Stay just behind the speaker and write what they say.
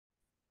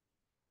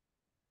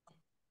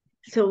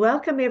So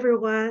welcome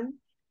everyone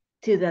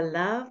to the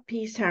Love,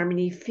 Peace,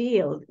 Harmony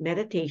Field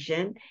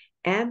Meditation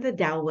and the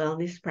Tao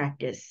Wellness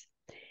Practice.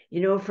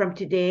 From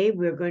today,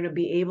 we're going to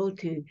be able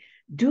to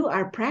do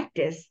our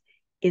practice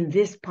in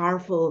this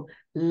powerful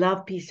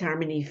Love, Peace,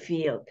 Harmony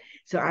field.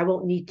 So I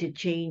won't need to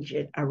change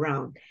it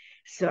around.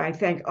 So I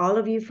thank all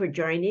of you for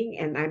joining,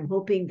 and I'm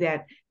hoping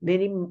that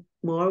many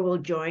more will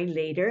join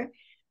later.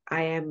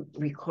 I am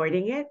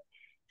recording it.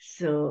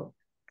 So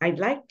I'd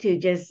like to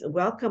just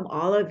welcome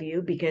all of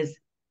you because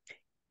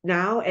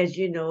now, as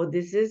you know,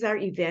 this is our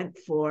event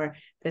for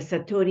the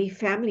Satori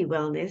Family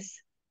Wellness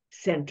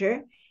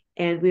Center,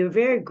 and we're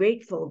very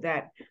grateful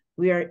that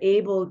we are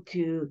able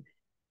to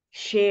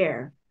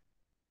share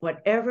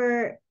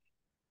whatever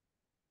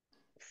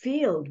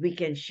field we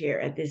can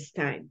share at this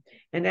time.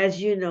 And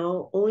as you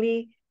know,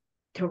 only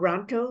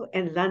Toronto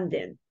and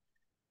London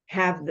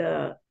have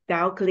the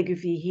Tao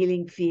Calligraphy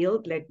Healing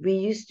Field like we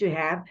used to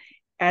have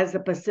as the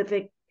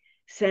Pacific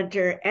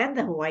Center and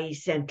the Hawaii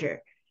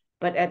Center.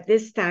 But at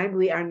this time,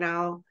 we are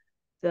now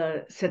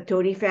the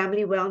Satori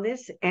Family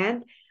Wellness,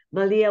 and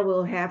Malia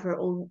will have her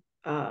own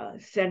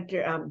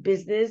center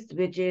business,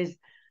 which is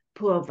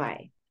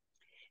Puavai.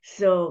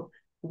 So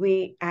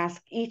we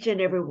ask each and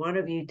every one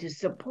of you to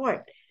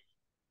support,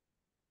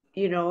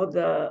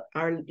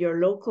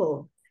 your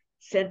local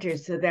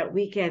centers so that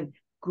we can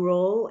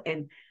grow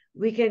and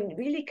we can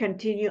really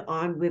continue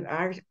on with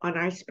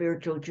our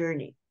spiritual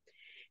journey.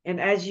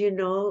 And as you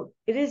know,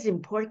 it is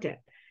important.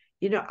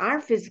 Our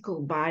physical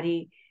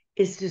body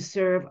is to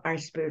serve our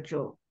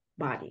spiritual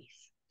bodies.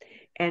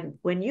 And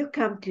when you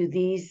come to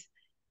these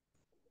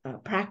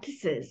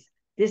practices,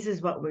 this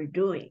is what we're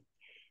doing.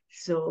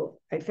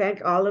 So I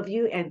thank all of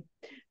you. And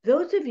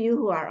those of you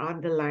who are on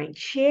the line,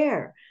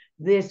 share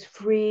this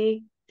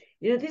free,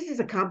 this is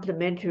a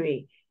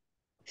complimentary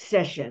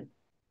session.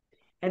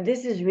 And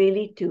this is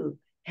really to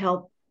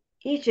help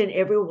each and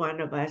every one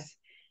of us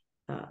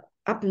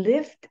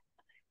uplift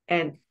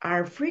and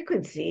our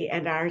frequency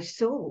and our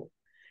soul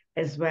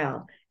as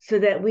well, so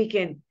that we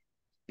can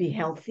be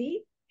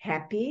healthy,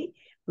 happy,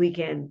 we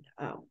can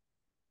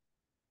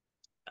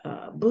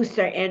boost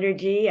our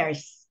energy, our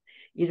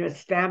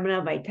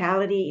stamina,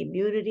 vitality,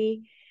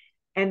 immunity.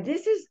 And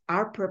this is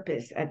our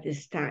purpose at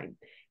this time.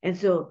 And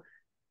so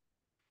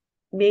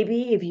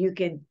maybe if you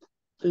can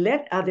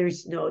let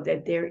others know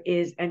that there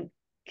is, and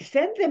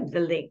send them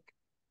the link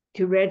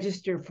to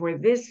register for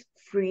this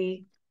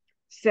free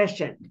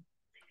session,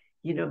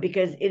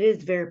 because it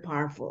is very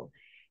powerful.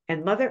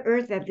 And Mother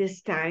Earth at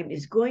this time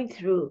is going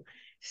through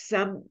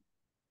some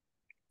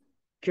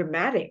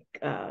dramatic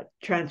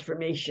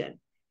transformation,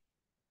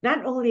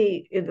 not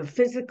only in the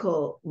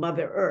physical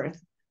Mother Earth,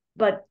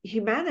 but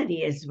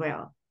humanity as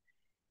well.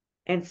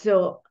 And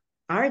so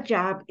our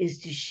job is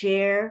to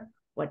share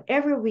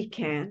whatever we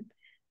can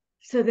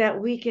so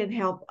that we can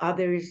help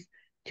others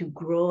to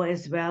grow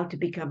as well, to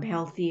become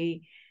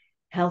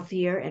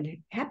healthier and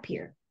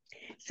happier.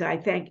 So I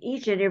thank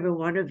each and every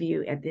one of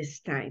you at this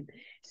time.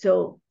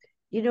 So,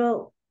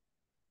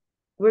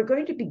 we're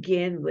going to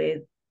begin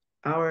with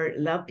our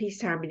Love,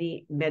 Peace,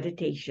 Harmony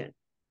meditation.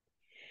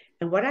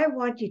 And what I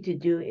want you to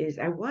do is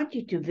I want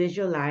you to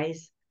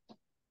visualize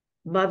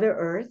Mother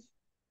Earth,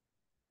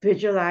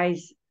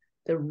 visualize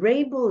the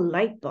rainbow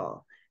light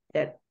ball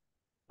that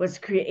was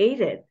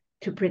created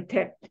to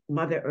protect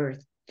Mother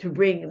Earth, to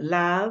bring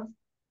love,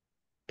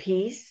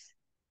 peace,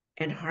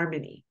 and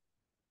harmony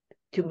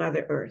to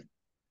Mother Earth.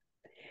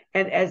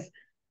 And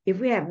if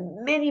we have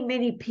many,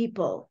 many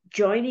people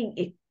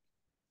joining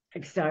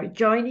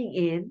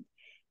in,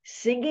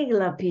 singing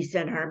love, peace,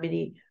 and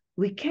harmony,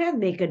 we can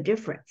make a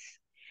difference.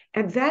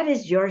 And that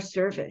is your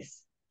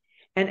service.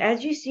 And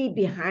as you see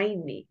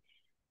behind me,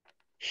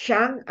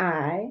 Shang,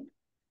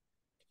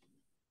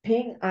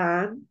 Ping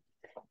An,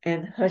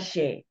 and He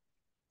Xie.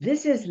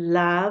 This is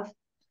love,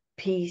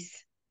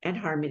 peace, and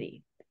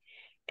harmony.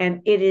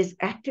 And it is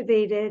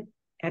activated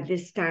at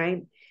this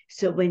time.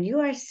 So when you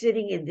are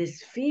sitting in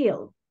this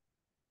field,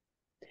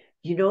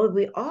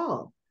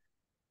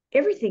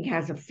 everything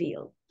has a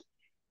field.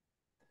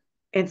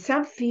 And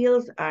some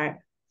fields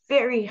are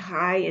very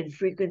high in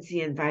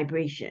frequency and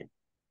vibration.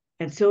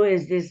 And so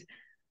is this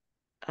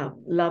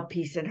love,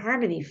 peace, and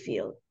harmony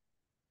field.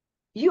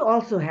 You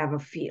also have a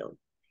field,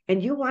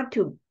 and you want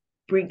to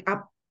bring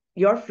up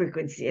your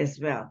frequency as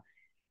well.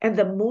 And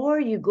the more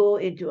you go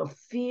into a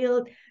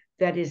field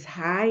that is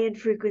high in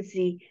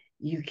frequency,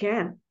 you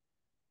can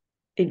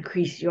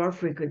increase your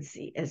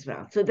frequency as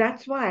well. So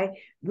that's why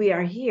we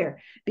are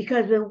here,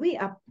 because when we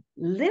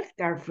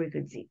uplift our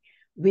frequency,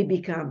 we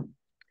become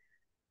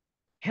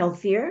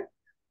healthier.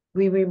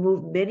 We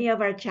remove many of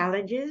our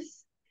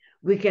challenges.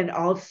 We can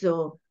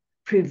also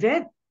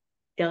prevent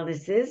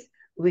illnesses.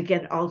 We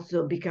can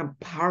also become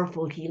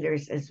powerful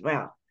healers as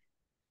well.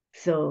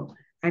 So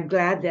I'm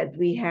glad that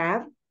we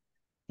have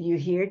you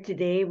here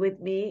today with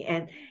me.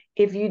 And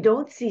if you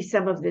don't see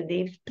some of the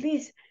names,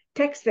 please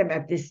text them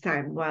at this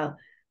time while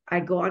I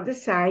go on the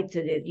side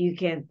so that you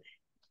can,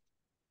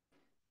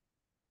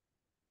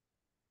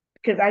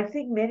 because I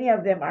think many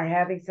of them are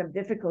having some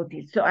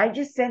difficulties. So I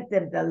just sent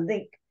them the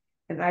link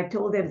And I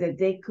told them that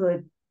they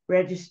could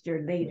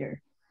register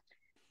later.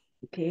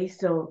 Okay,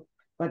 so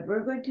what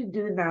we're going to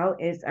do now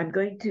is I'm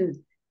going to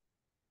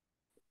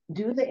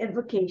do the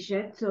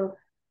invocation. So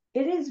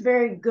it is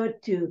very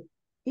good to,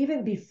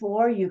 even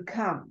before you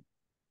come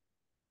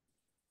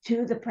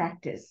to the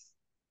practice,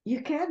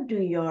 you can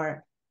do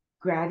your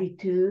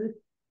gratitude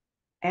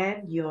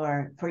and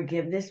your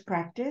forgiveness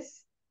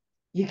practice.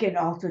 You can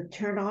also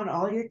turn on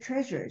all your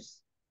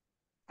treasures.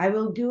 I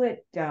will do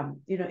it,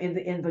 in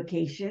the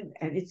invocation,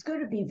 and it's going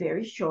to be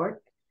very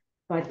short,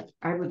 but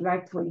I would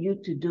like for you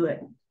to do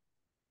it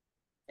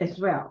as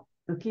well.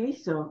 Okay,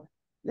 so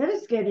let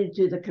us get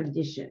into the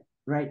condition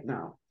right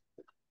now.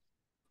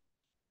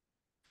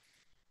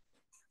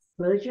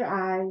 Close your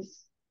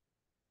eyes,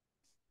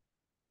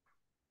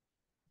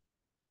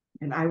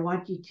 and I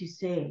want you to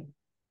say,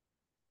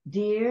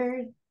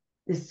 Dear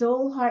the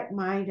soul, heart,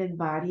 mind, and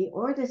body,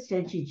 or the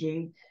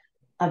Senchijing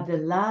of the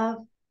love,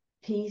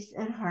 peace,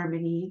 and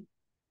harmony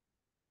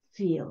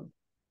field,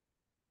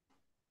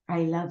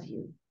 I love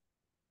you.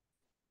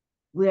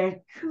 We are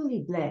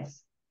truly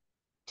blessed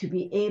to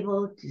be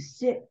able to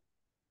sit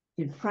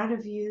in front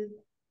of you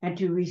and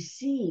to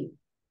receive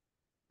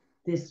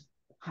this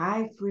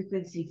high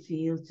frequency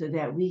field so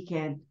that we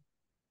can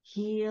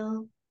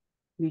heal,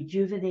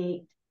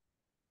 rejuvenate,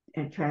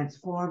 and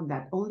transform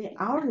not only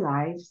our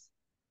lives,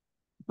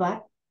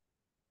 but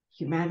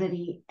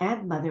humanity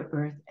and Mother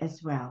Earth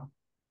as well.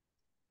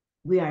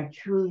 We are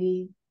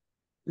truly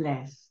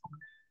blessed.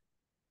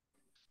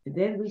 And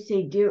then we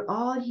say, Dear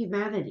all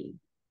humanity,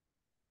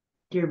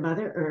 dear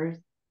Mother Earth,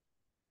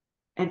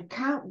 and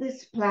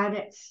countless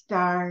planets,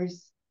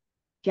 stars,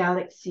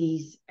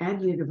 galaxies,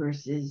 and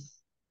universes,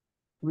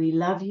 we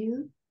love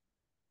you,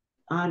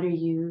 honor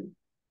you,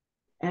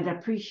 and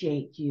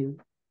appreciate you.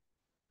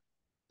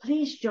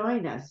 Please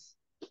join us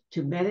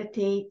to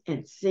meditate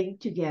and sing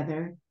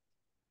together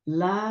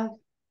love,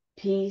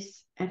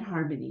 peace, and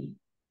harmony.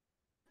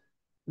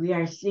 We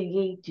are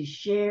singing to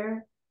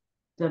share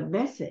the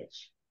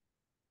message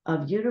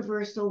of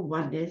universal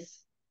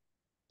oneness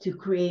to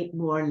create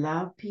more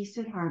love, peace,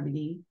 and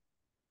harmony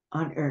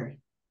on earth.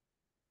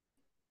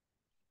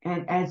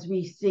 And as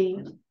we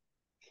sing,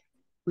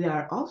 we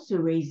are also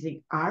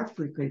raising our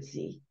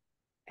frequency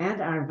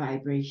and our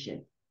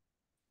vibration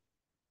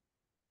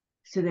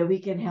so that we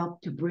can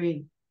help to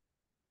bring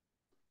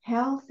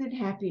health and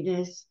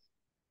happiness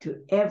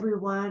to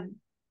everyone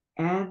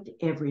and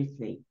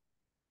everything.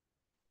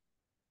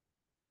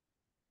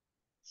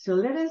 So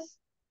let us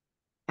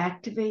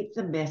activate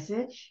the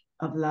message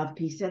of love,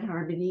 peace, and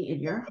harmony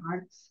in your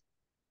hearts,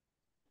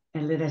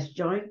 and let us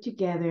join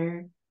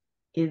together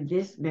in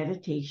this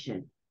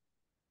meditation.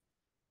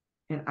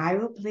 And I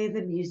will play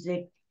the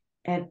music.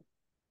 And,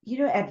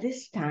 at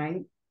this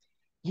time,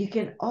 you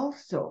can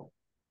also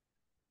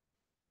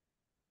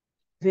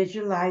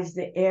visualize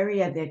the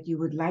area that you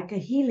would like a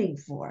healing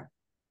for.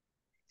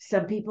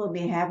 Some people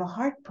may have a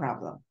heart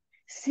problem.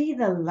 See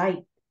the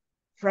light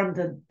from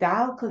the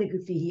Tao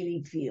Calligraphy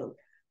healing field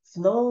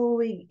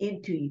flowing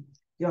into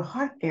your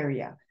heart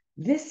area.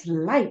 This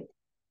light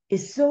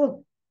is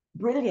so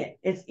brilliant.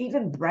 It's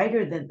even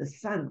brighter than the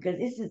sun because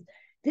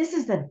this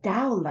is the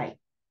Tao light,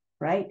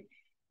 right?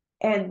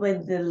 And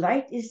when the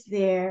light is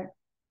there,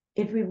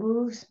 it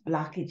removes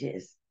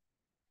blockages.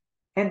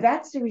 And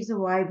that's the reason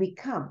why we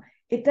come.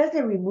 It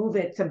doesn't remove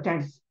it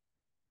sometimes,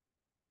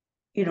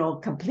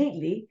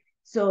 completely.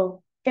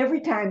 So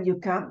every time you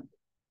come,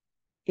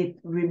 it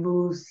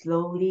removes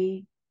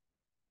slowly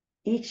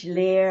each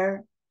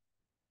layer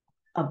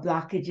of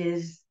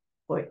blockages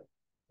or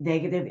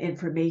negative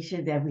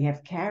information that we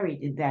have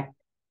carried in that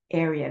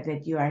area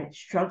that you are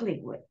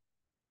struggling with.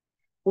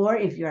 Or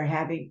if you're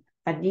having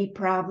a knee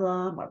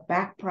problem or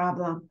back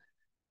problem,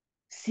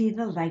 see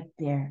the light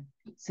there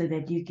so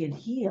that you can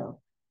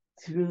heal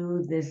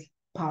through this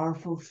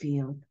powerful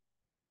field.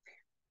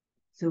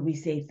 So we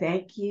say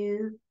thank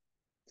you,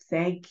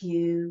 thank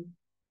you,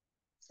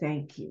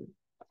 thank you.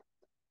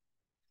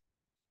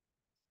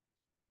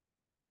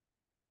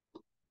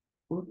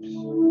 Oops.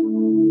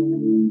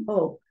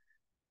 Oh,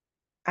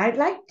 I'd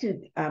like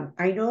to,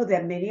 I know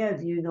that many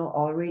of you know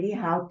already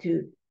how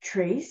to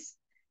trace,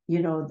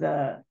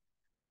 the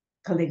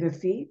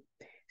calligraphy.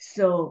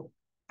 So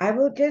I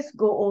will just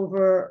go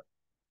over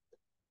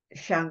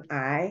Shang.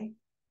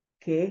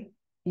 Okay.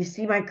 You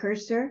see my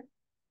cursor?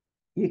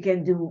 You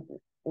can do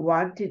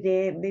one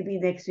today. Maybe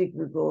next week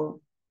we'll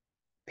go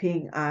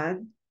Ping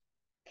An.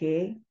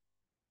 Okay.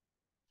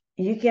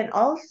 You can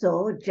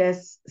also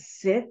just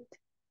sit,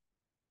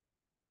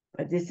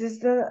 but this is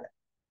the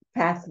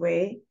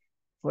pathway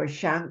for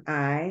Shang.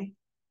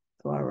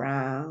 Go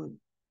around.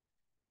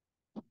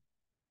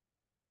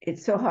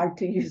 It's so hard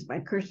to use my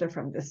cursor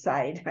from the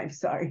side. I'm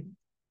sorry.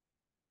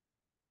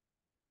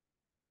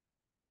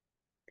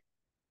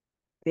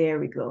 There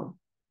we go.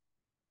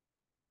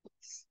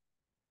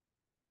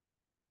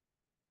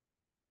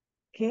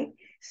 Okay,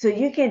 so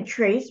you can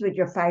trace with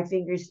your 5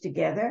 fingers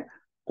together,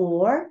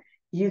 or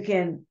you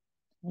can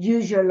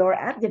use your lower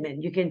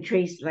abdomen. You can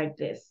trace like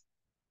this,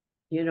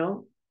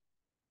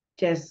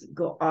 just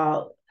go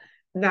all.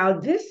 Now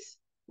this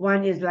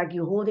one is like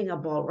you holding a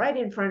ball right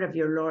in front of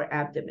your lower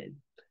abdomen,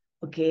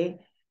 okay?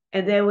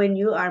 And then when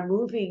you are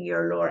moving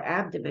your lower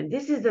abdomen,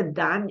 this is the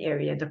Dan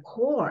area, the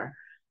core.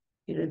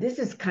 This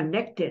is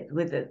connected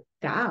with the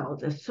Tao,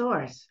 the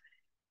source.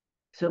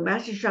 So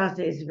Master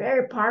Shastra is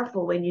very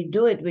powerful when you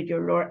do it with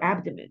your lower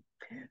abdomen,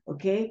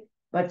 okay?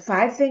 But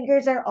 5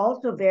 fingers are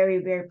also very,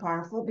 very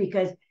powerful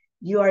because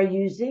you are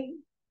using,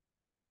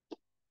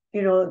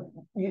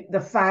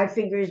 the 5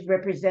 fingers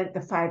represent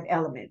the 5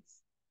 elements.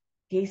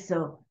 Okay,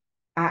 so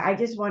I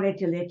just wanted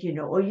to let you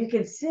know, or you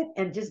can sit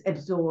and just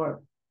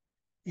absorb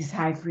this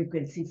high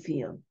frequency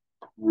field.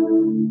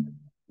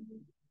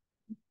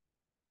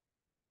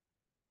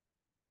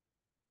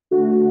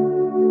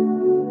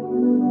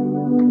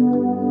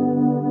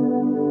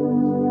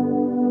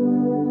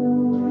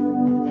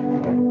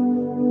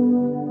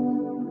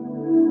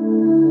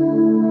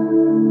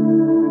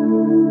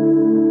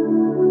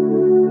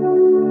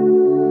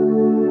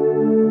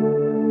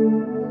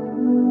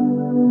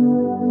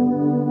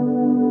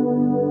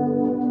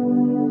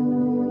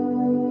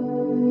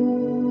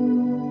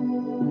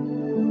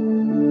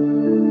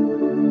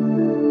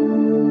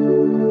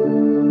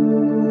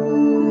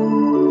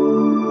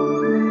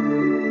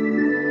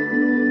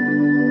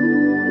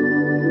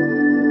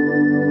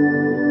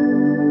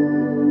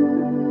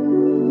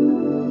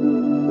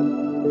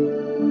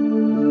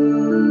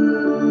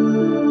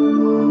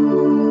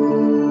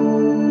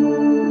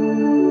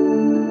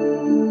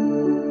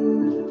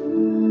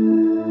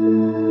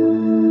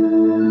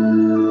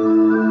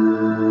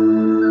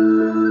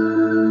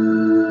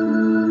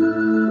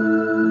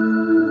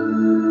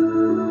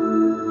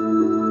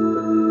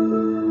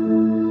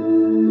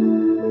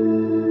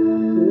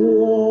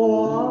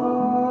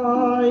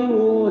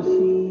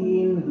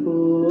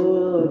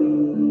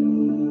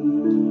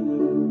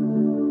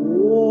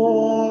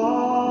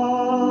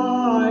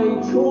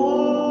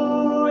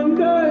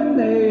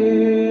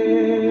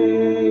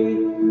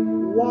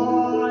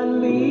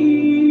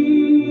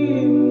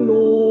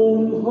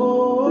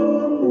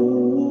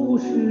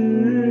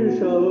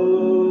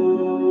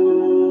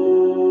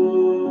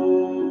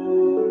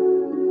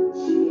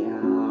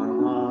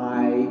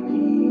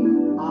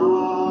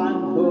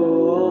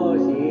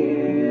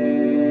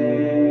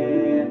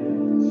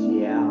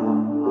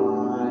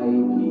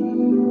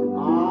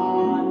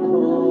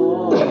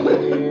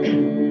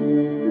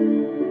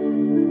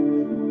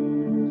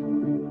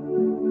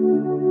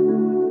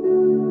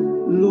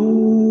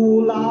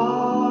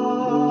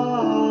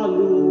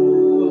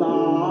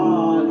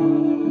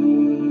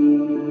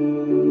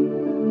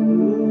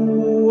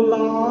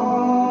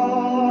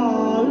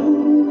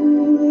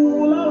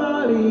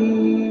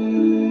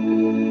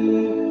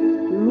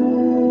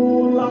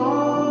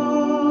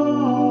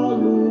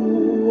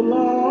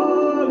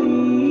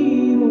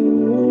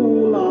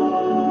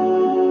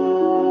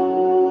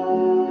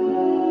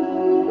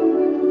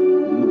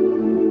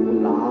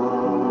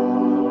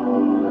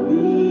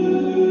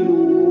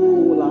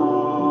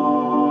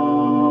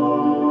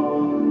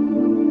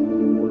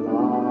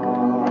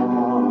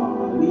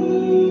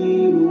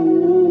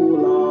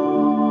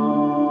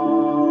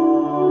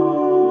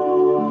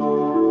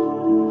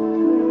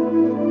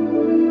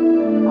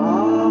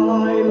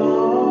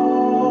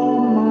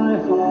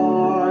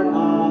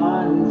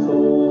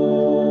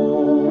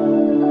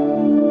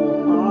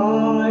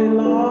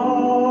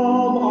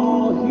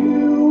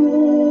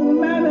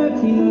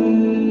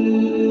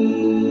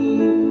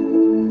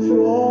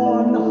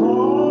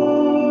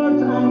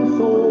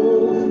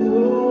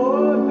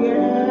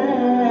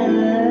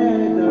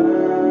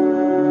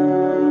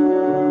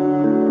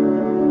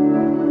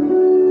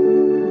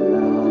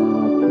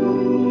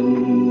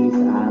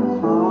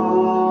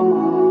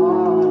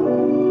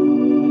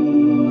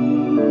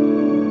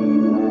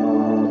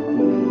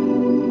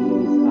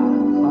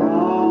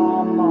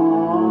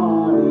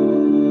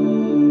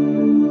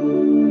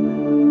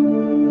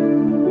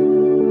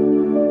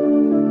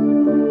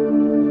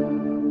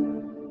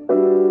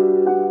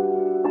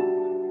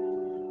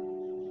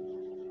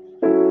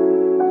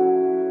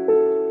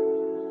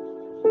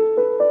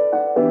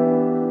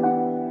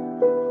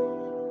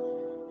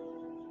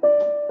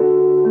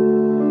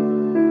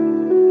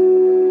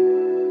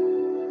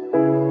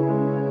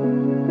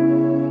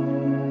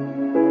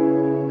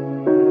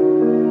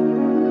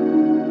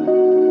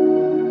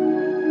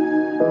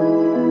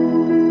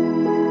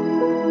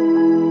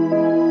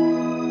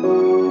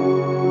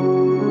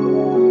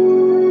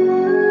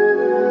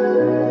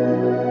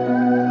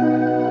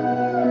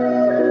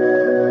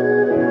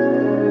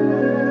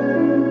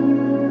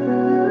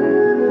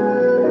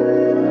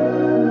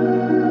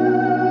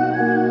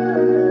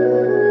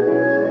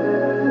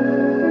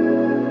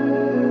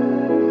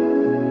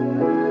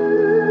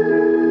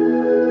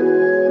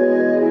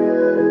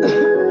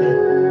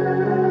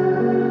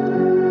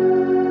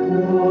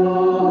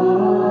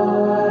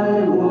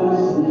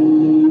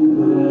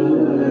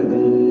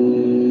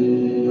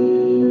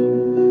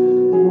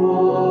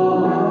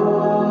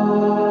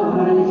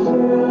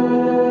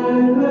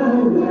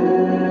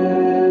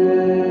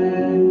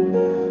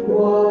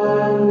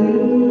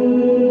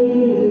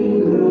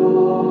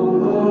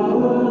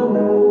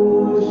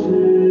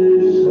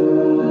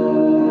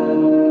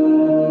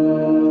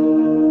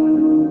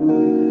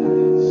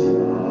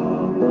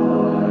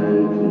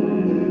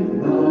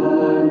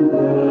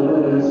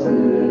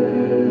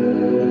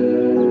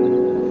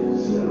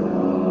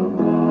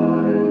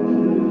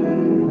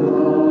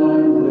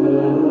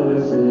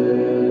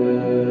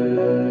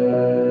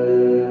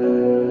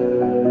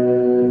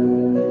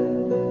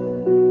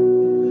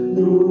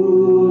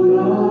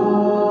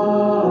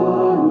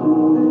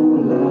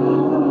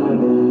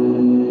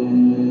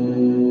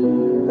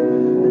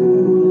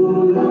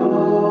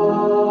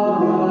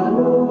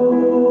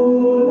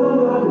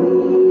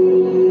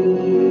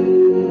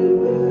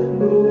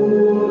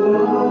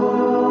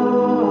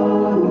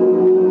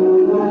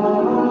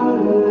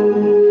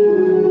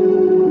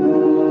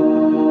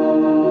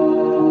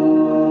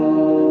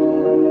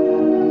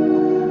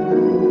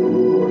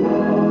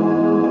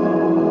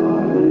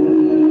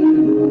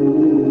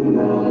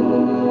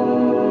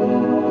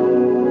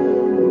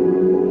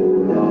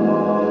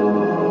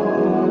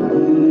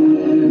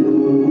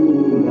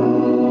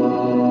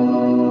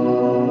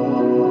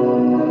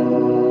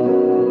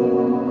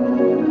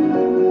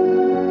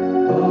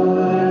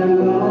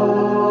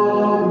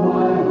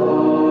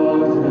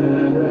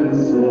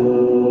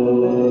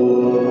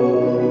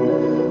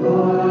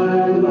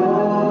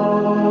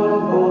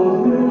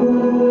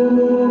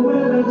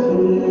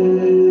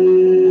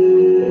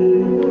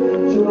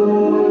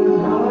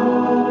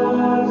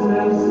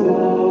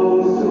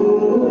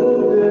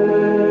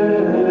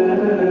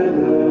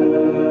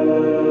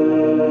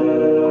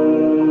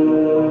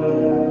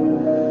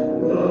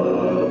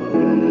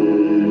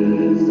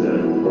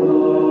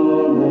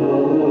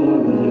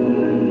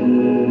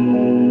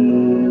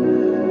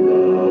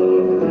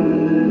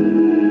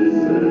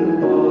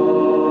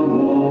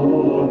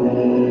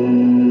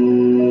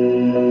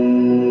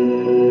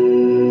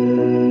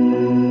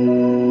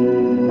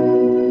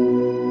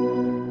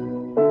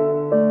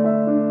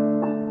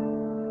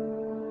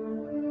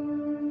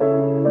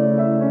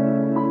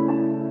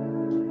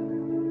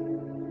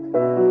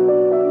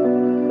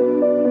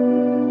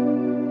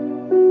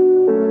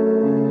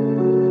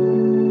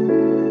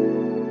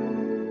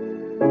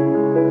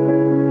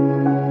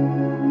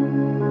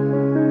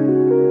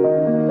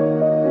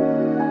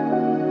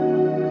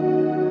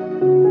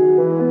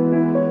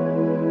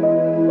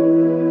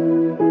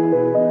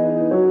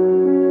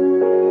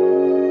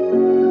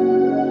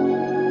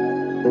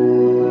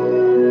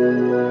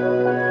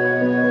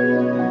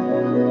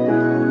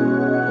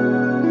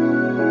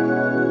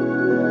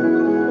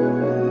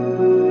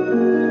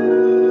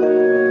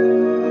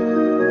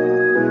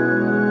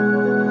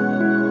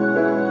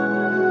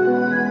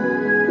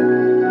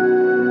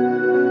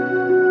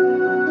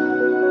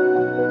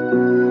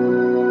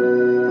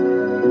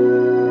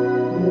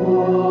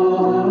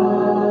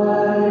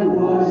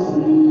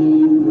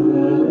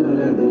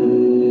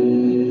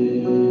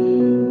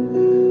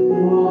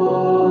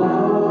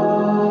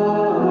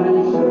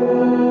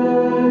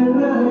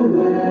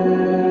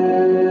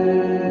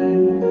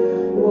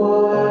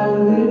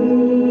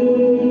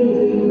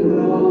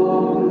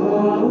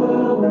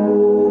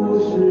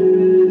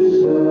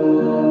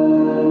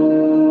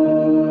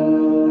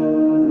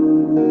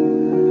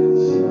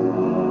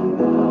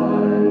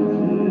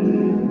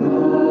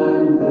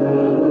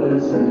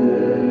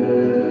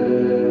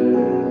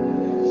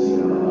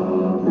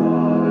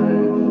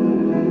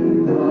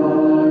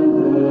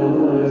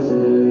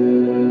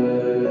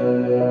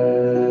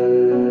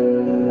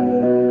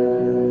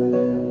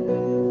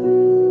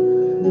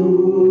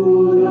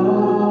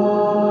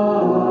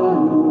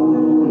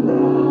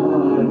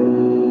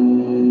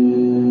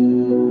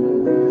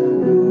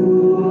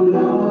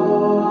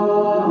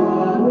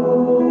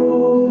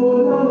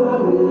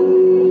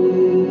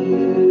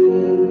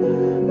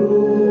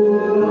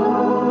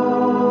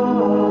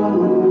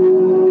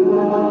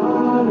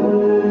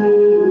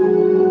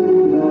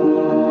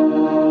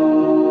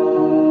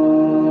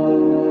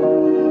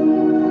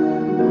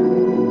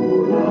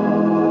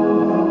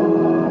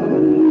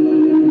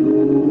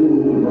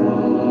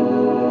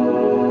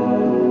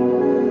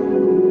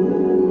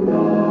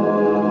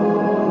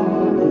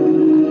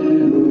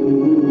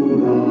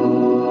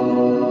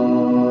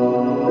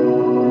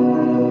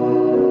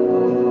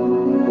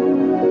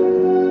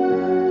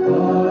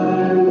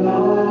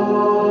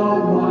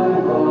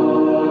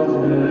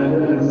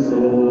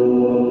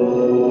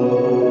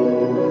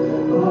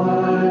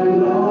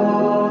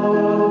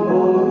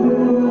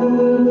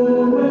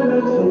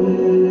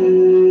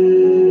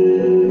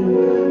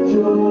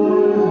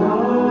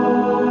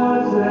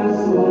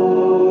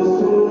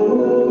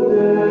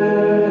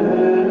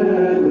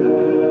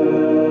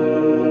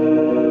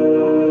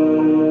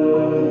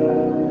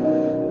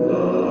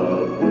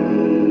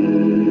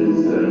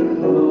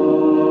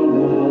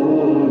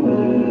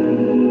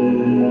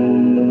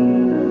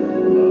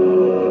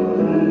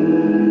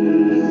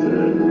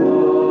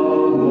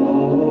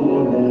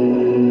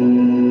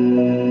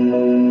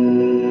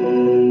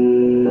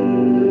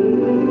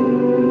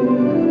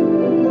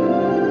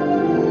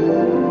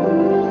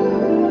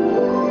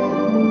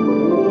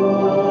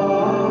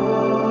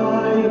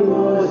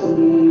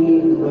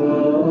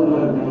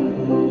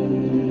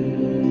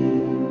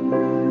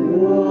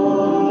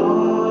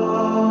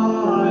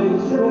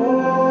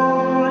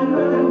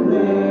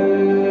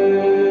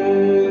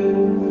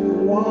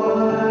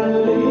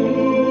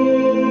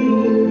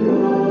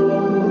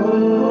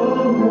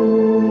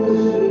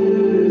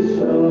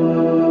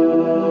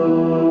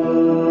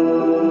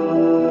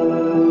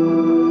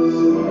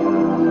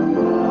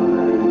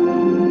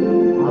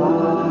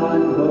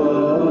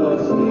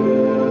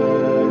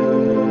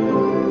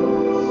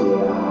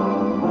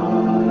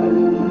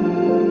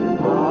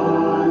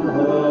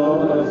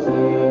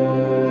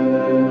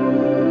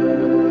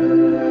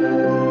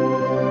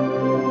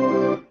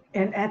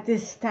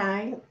 this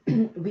time,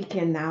 we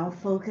can now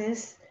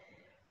focus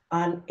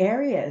on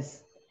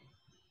areas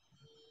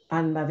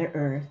on Mother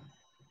Earth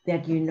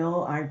that you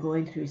know are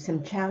going through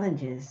some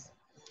challenges.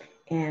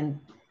 And,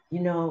 you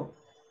know,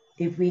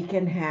 if we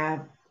can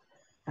have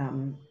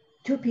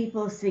two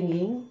people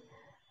singing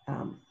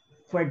um,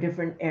 for a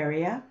different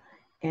area,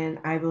 and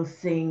I will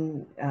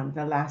sing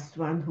the last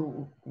one,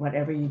 who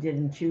whatever you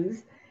didn't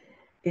choose.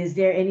 Is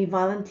there any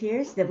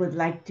volunteers that would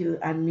like to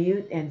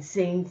unmute and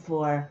sing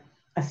for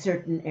a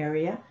certain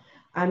area?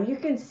 You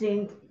can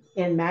sing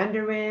in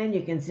Mandarin,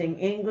 you can sing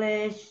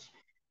English,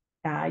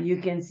 you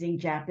can sing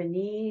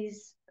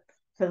Japanese,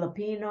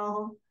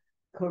 Filipino,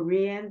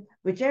 Korean,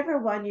 whichever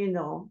one you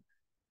know.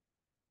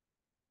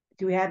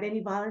 Do we have any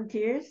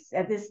volunteers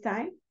at this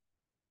time?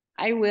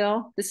 I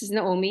will. This is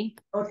Naomi.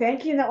 Oh,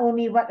 thank you,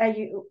 Naomi. What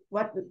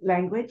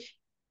language?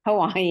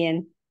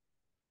 Hawaiian.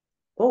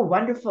 Oh,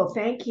 wonderful.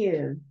 Thank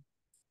you.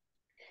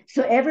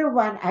 So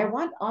everyone, I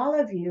want all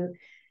of you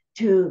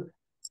to,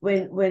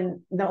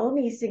 when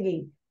Naomi is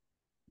singing,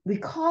 we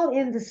call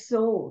in the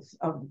souls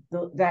of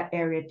that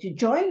area to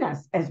join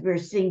us as we're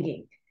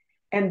singing,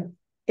 and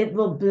it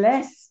will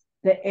bless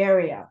the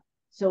area.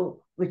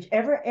 So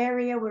whichever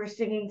area we're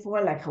singing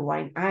for, like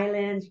Hawaiian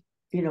Islands,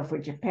 for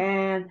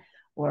Japan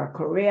or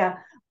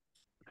Korea,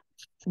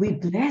 we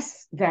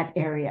bless that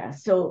area.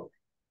 So,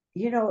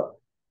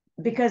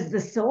 because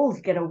the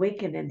souls get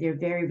awakened and they're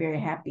very, very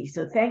happy.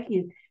 So thank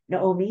you,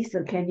 Naomi.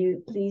 So can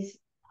you please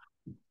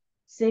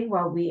sing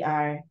while we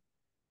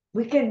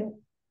can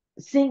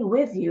sing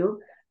with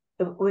you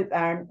with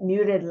our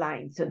muted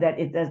line so that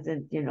it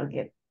doesn't,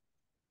 get,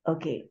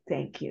 okay,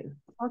 thank you.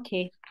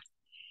 Okay.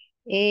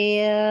 E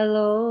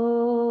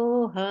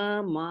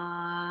aloha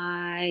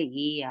mai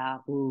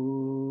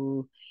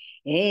iahu.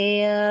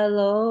 E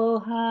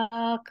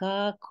aloha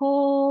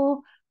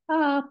kako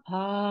apau.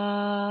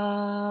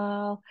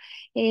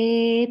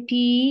 E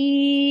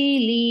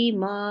pili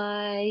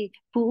mai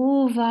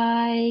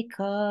pu'uwai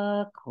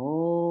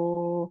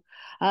kako.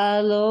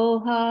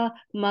 Aloha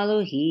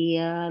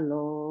maluhia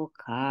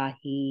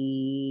lokahi.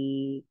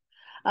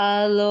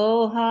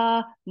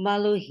 Aloha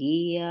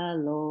maluhia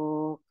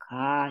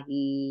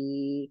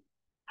lokahi.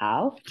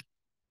 How?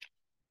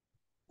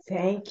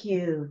 Thank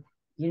you.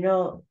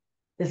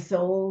 The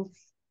souls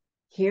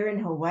here in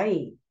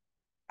Hawaii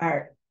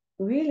are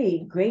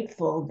really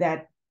grateful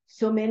that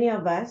so many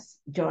of us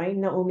joined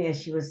Naomi as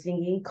she was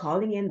singing,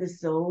 calling in the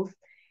souls.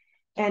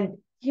 And,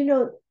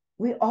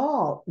 we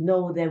all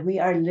know that we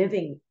are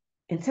living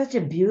in such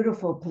a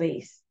beautiful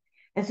place.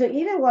 And so,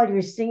 even while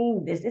you're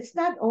singing this, it's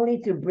not only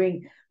to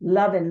bring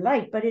love and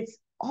light, but it's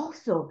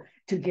also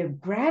to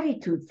give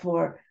gratitude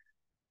for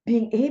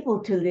being able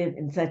to live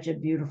in such a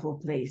beautiful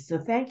place. So,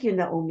 thank you,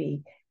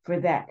 Naomi, for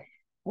that.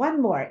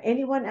 One more.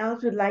 Anyone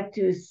else would like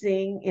to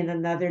sing in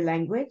another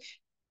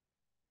language?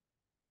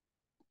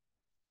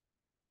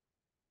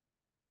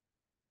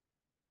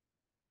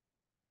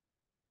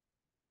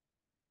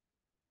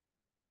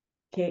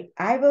 Okay,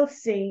 I will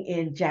sing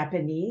in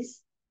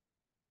Japanese.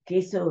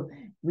 Okay, so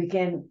we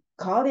can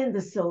call in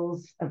the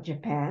souls of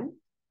Japan,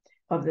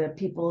 of the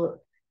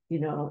people,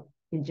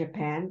 in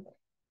Japan,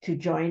 to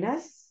join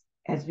us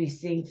as we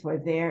sing for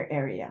their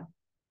area.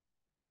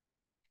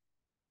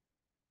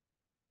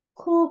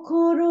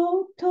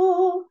 Kokoro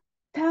to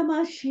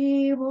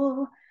tamashi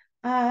wo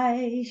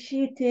ai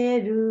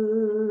shiteru.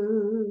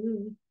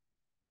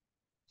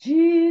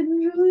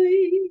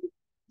 Jinrui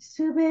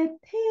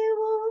subete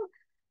wo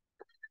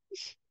ai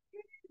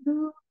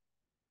shiteru.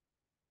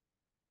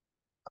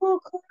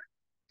 Kokoro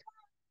to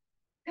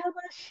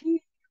tamashi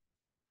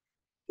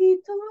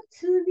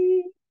hitotsu ni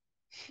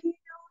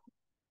shiro.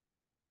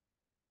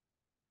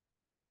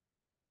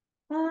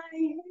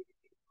 Ai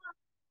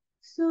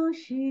そ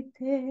し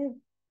て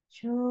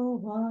調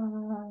和。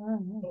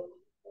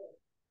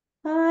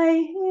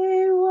愛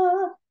平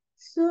和、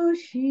そ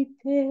し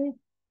て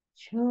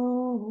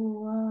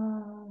調和。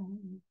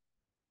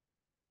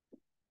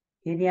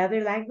Any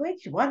other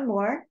language? One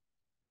more.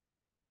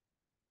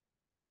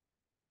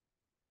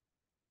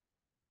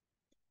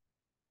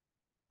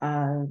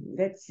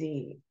 Let's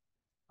see.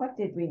 What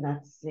did we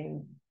not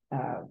sing?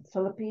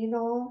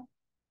 Filipino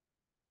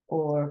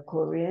or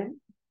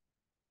Korean?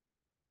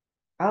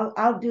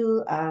 I'll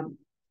do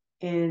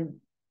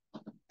in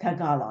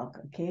Tagalog,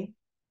 okay?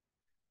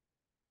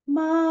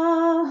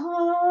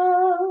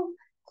 Mahal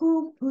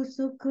kung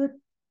puso ko't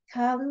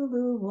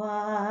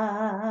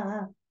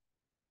kaluluwa.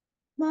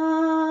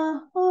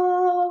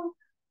 Mahal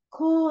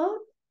ko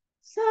ang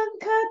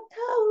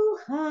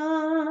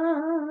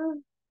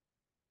sangkatauhan.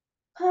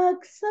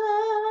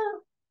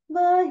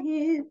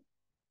 Pagsamahin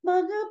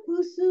mga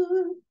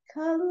puso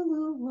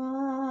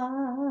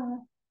kaluluwa.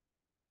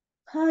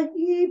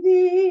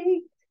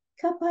 Pag-ibig,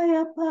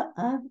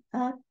 kapayapaan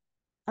at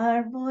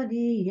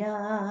harmonia.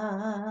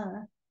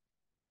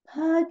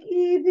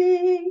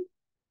 Pag-ibig,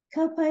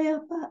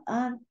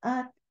 kapayapaan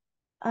at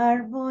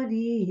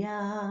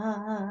harmonia.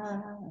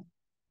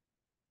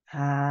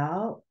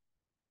 How?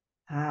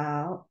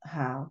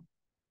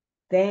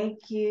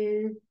 Thank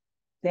you.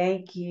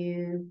 Thank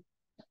you.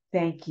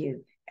 Thank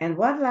you. And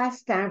one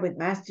last time with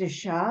Master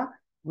Shah,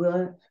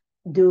 we'll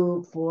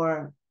do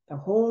for the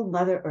whole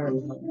Mother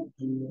Earth.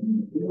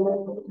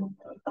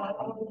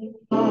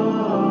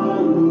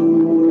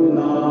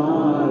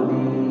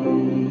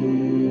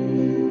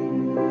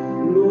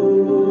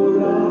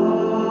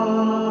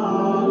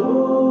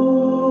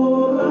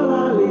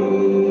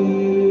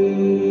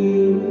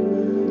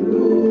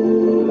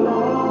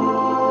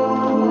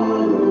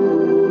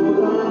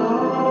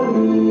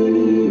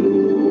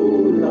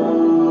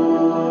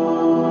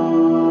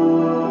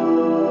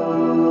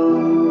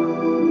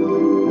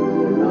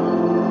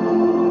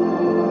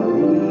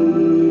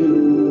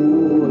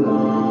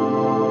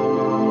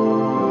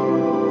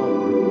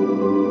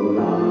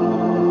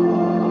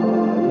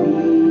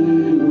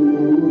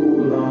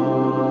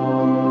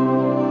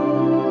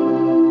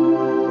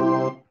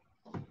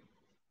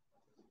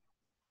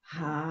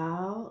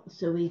 How?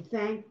 So we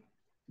thank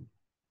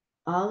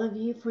all of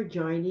you for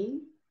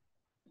joining.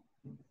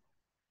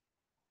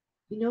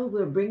 You know,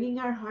 we're bringing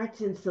our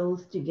hearts and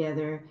souls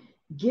together,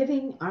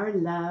 giving our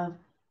love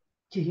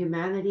to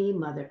humanity,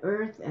 Mother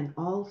Earth, and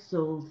all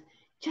souls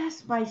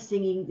just by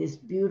singing this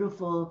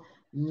beautiful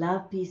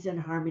love, peace, and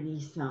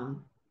harmony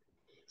song.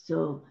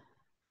 So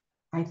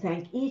I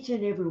thank each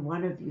and every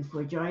one of you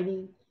for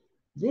joining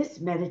this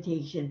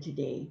meditation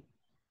today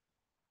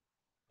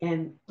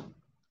and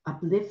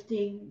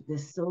uplifting the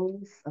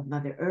souls of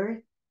Mother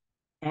Earth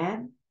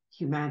and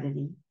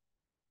humanity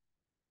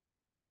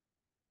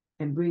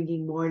and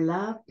bringing more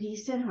love,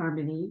 peace, and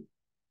harmony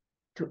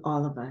to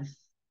all of us.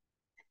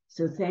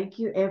 So thank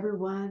you,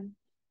 everyone.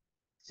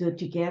 So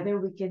together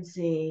we can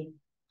say,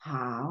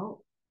 how,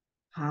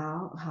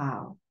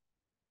 how.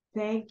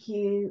 Thank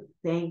you,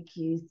 thank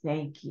you,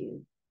 thank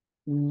you.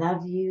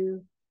 Love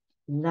you,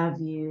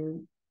 love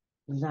you,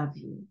 love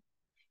you.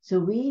 So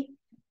we,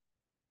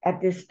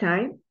 at this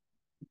time,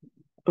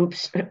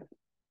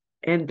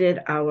 ended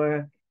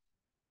our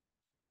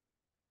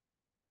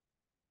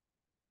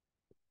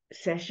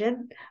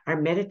session,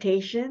 our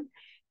meditation.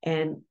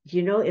 And,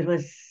 you know, it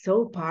was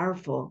so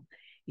powerful.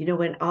 You know,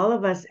 when all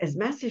of us, as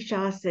Master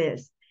Shah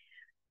says,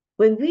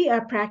 when we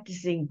are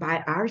practicing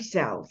by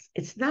ourselves,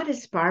 it's not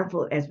as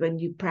powerful as when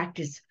you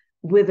practice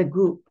with a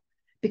group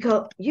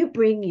because you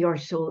bring your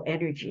soul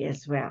energy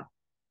as well.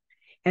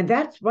 And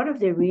that's one of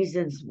the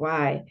reasons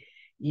why,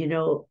 you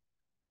know,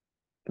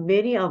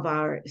 many of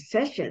our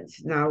sessions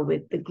now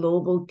with the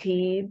global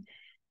team,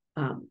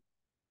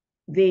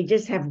 they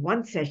just have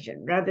one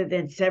session rather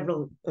than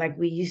several like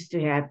we used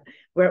to have,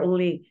 where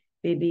only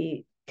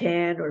maybe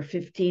 10 or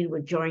 15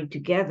 would join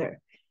together.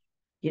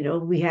 You know,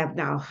 we have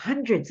now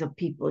hundreds of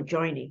people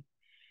joining,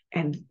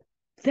 and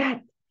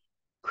that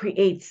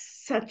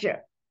creates such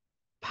a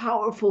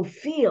powerful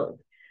field,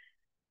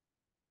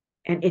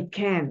 and it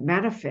can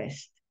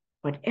manifest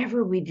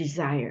whatever we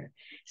desire.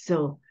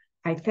 So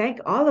I thank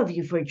all of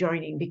you for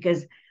joining,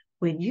 because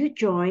when you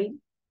join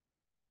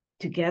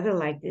together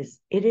like this,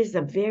 it is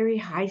a very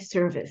high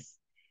service.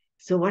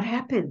 So what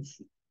happens?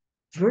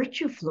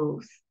 Virtue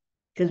flows,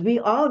 because we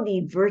all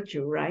need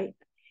virtue, right?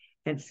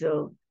 And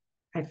so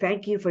I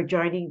thank you for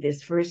joining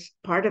this first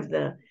part of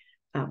the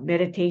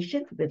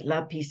meditation with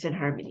love, peace, and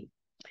harmony.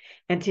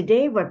 And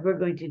today, what we're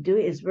going to do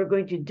is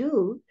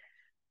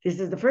this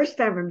is the first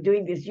time I'm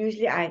doing this.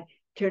 Usually I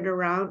turn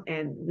around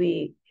and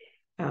we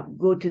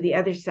go to the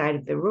other side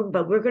of the room,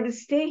 but we're going to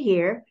stay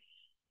here.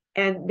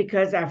 And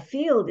because our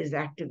field is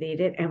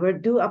activated, and we'll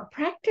do a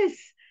practice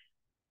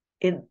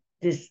in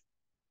this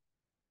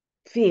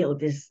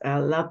field, this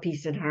love,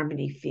 peace, and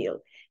harmony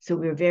field. So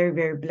we're very,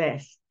 very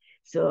blessed.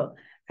 So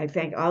I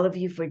thank all of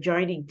you for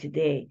joining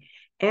today.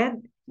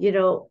 And, you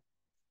know,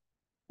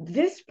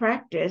 this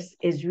practice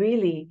is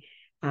really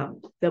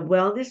the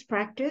wellness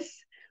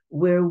practice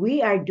where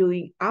we are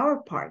doing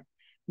our part.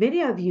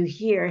 Many of you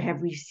here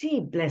have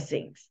received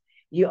blessings.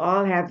 You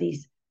all have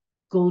these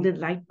golden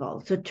light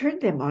bulbs. So turn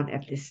them on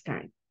at this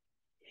time.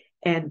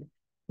 And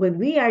when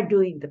we are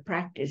doing the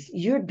practice,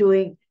 you're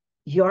doing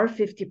your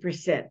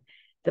 50%.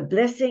 The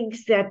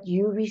blessings that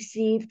you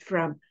received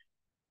from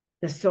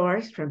the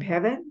source, from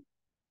heaven,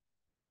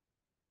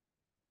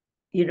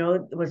 you know,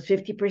 it was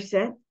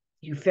 50%.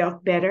 You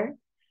felt better.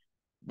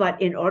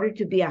 But in order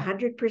to be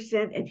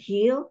 100% and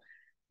heal,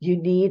 you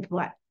need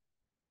what?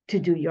 To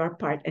do your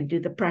part and do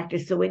the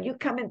practice. So when you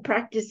come and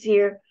practice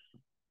here,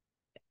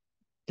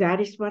 that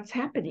is what's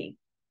happening.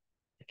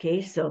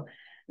 Okay, so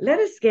let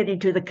us get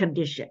into the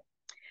condition.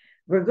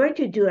 We're going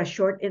to do a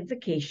short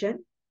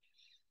invocation.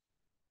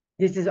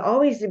 This is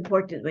always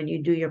important when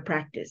you do your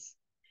practice.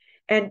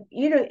 And,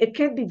 you know, it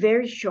can be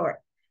very short,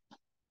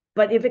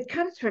 but if it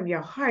comes from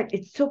your heart,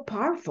 it's so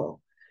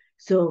powerful.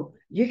 So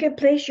you can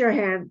place your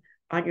hand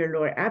on your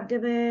lower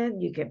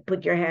abdomen. You can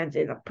put your hands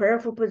in a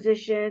prayerful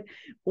position,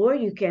 or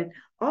you can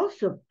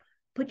also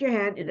put your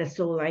hand in a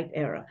soul light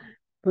era.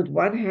 Put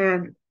one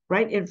hand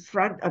right in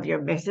front of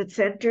your message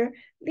center.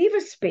 Leave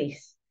a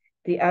space.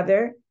 The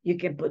other, you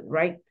can put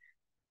right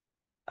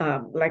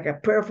like a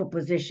prayerful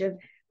position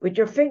with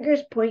your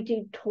fingers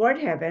pointing toward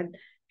heaven,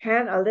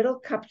 hand a little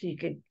cup so you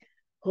can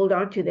hold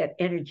on to that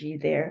energy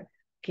there.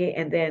 Okay,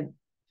 and then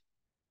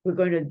we're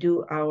going to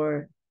do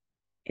our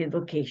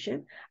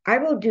invocation. I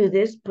will do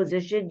this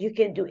position. You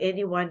can do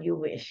any one you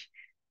wish.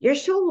 Your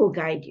soul will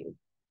guide you.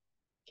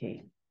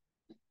 Okay.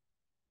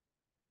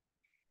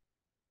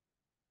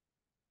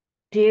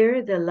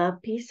 Dear the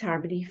love, peace,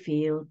 harmony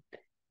field,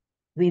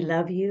 we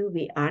love you,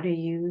 we honor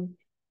you,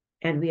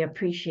 and we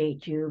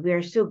appreciate you. We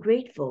are so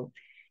grateful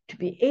to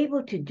be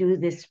able to do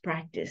this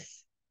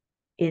practice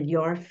in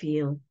your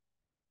field,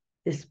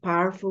 this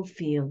powerful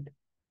field.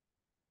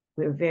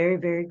 We're very,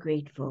 very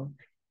grateful.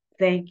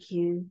 Thank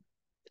you,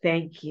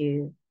 thank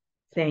you,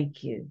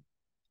 thank you.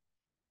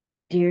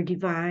 Dear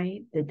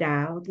Divine, the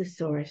Tao, the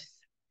Source,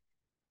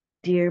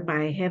 dear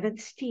my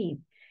Heavens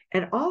team,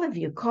 and all of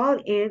you, call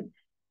in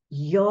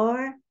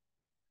your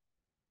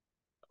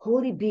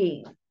holy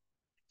being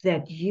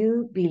that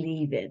you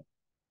believe in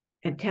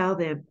and tell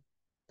them,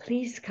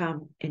 please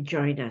come and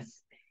join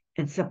us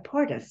and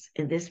support us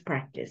in this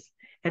practice.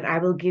 And I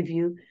will give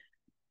you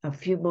a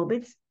few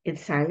moments in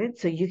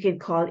silence so you can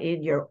call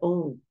in your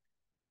own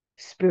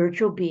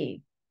spiritual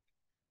being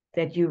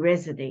that you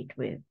resonate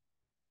with.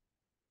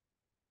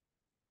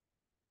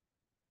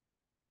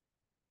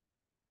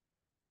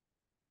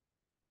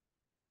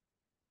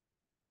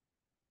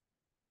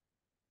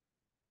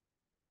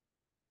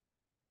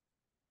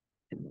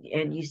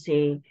 And you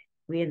say,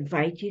 we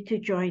invite you to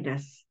join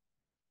us.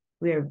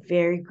 We are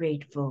very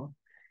grateful.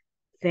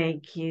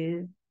 Thank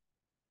you,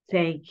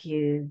 thank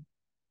you,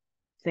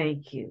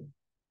 thank you.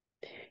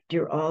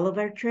 Dear all of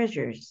our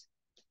treasures,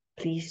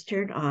 please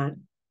turn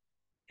on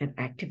and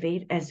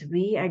activate as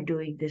we are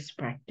doing this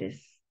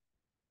practice.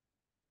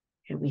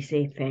 And we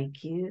say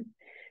thank you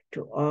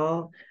to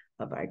all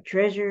of our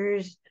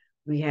treasures.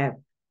 We have,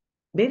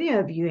 many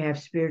of you have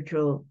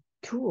spiritual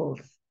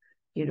tools,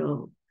 you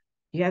know,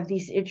 you have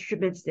these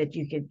instruments that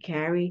you can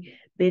carry.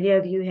 Many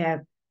of you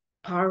have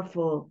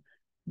powerful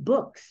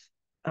books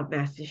of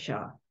Master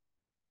Sha.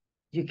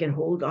 You can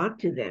hold on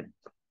to them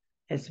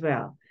as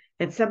well.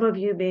 And some of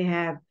you may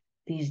have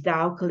these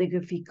Tao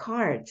calligraphy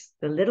cards,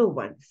 the little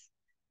ones.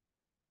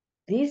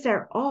 These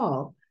are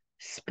all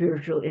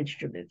spiritual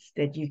instruments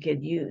that you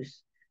can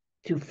use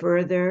to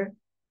further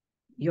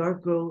your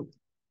growth,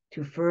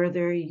 to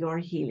further your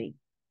healing.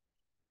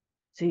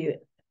 So you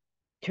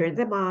turn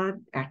them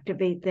on,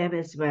 activate them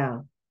as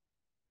well.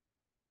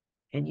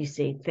 And you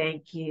say,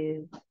 thank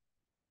you,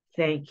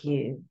 thank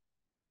you,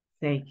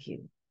 thank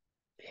you.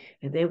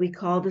 And then we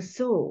call the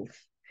souls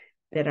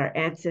that our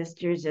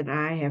ancestors and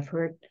I have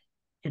hurt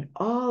in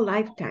all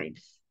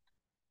lifetimes.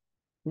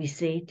 We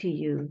say to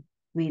you,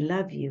 we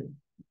love you.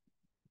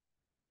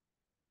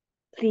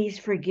 Please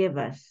forgive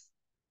us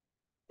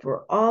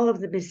for all of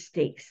the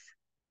mistakes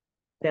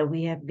that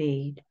we have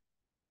made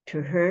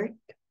to hurt,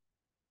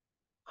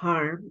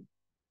 harm,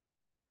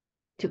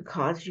 to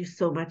cause you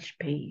so much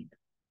pain.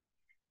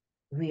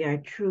 We are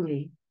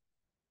truly,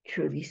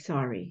 truly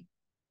sorry.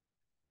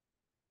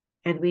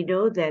 And we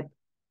know that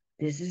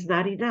this is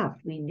not enough.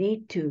 We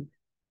need to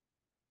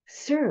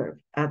serve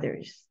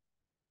others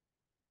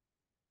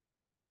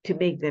to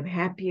make them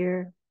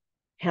happier,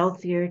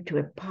 healthier, to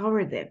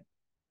empower them,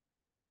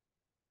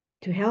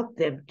 to help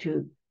them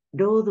to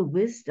know the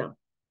wisdom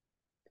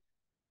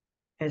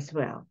as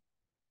well.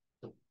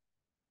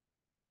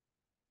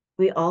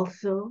 We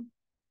also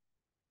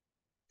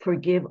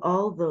forgive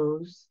all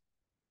those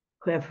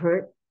who have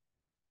hurt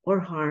or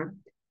harmed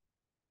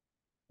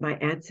my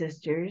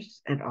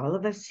ancestors and all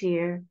of us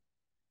here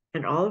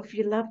and all of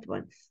your loved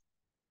ones.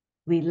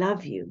 We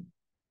love you.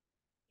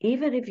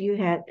 Even if you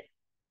had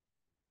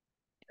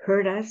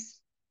hurt us,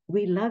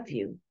 we love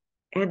you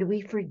and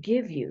we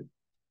forgive you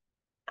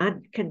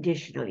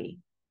unconditionally.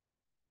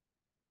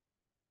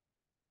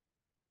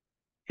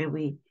 And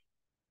we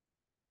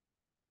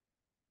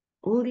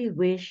only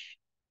wish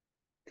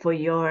for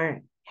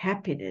your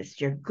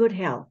happiness, your good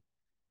health,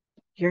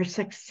 your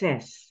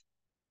success,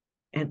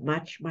 and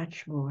much,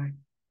 much more.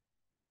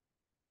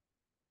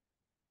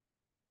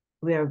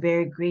 We are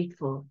very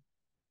grateful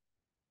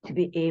to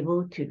be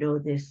able to know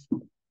this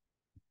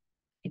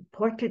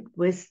important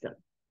wisdom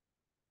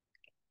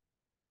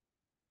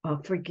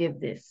of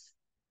forgiveness.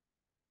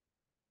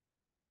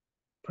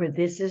 For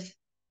this is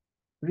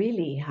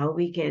really how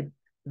we can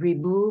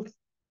remove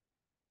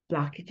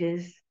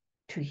blockages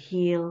to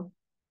heal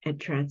and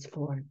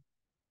transform.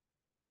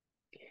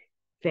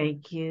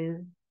 Thank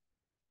you,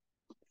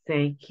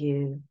 thank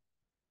you,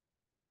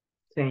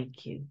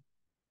 thank you.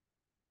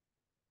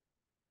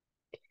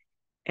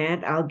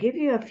 And I'll give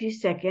you a few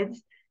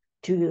seconds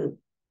to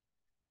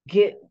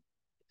get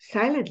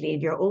silently in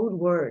your own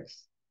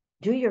words,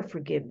 do your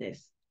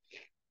forgiveness.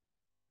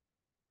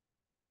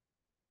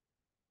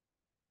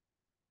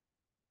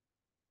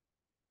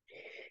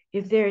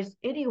 If there's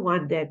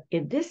anyone that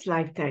in this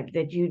lifetime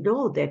that you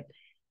know that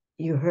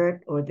you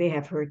hurt or they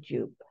have hurt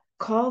you,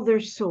 call their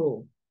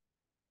soul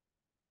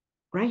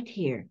right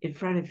here in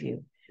front of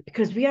you,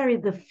 because we are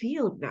in the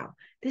field now.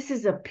 This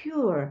is a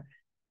pure,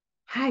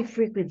 high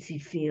frequency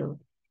field.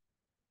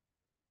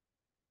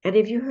 And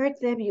if you hurt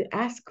them, you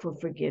ask for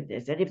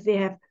forgiveness. And if they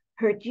have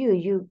hurt you,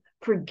 you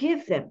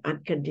Forgive them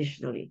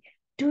unconditionally.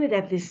 Do it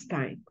at this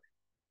time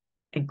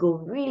and go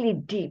really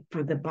deep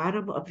from the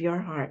bottom of your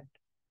heart.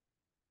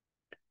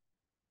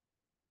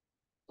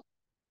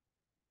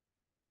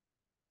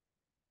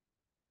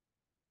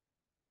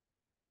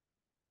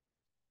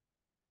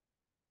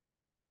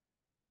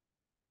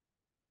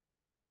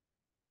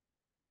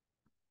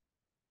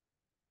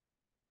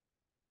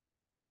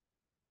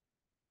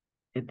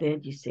 And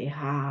then you say,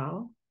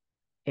 how?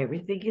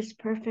 Everything is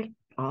perfect.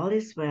 All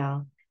is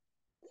well.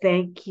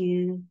 Thank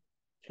you.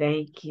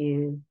 Thank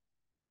you.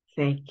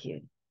 Thank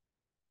you.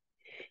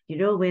 You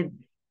know,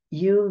 when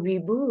you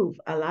remove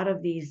a lot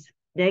of these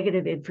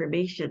negative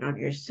information on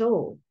your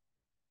soul,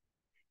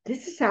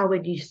 this is how,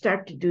 when you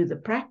start to do the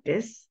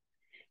practice,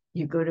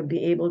 you're going to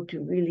be able to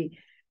really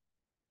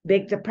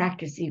make the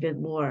practice even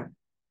more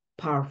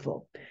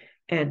powerful.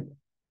 And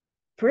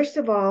first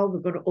of all, we're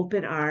going to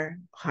open our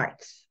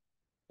hearts.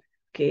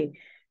 Okay.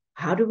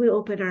 How do we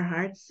open our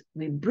hearts?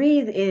 We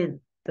breathe in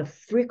the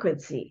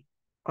frequency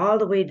all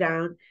the way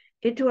down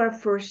into our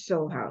first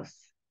soul house.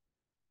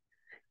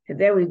 And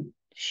then we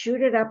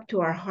shoot it up to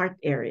our heart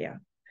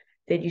area.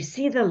 Then you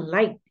see the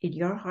light in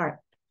your heart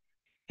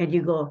and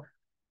you go,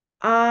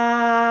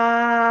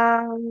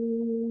 ah.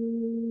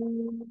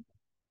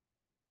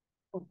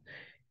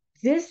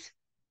 This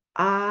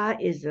ah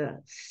is a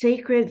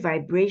sacred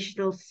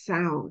vibrational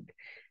sound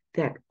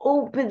that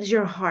opens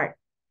your heart,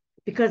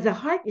 because the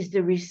heart is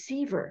the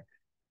receiver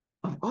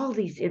of all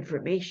these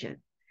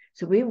information.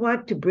 So we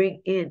want to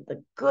bring in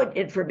the good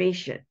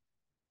information.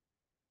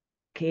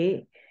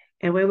 Okay.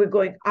 And when we're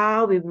going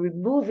out, we're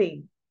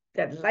removing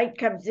that light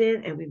comes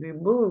in and we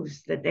remove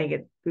the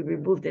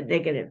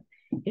negative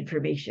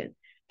information.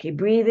 Okay,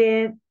 breathe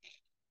in,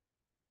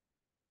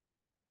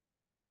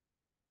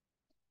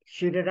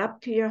 shoot it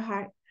up to your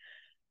heart.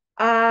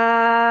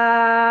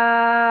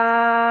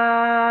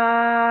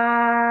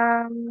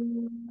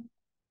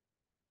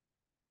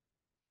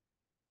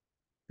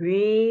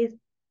 Breathe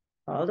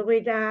all the way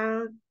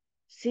down.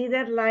 See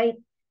that light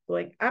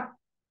going up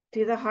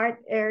to the heart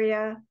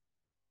area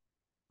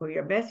or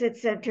your message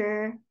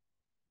center.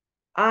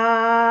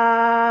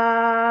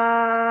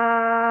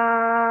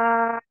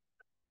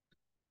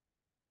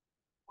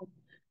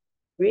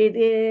 Breathe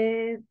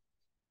in.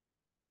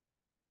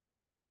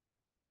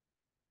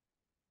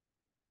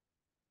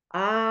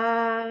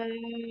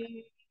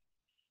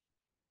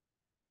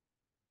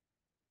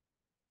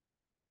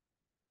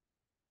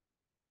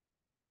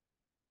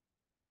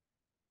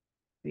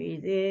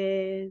 Breathe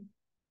in.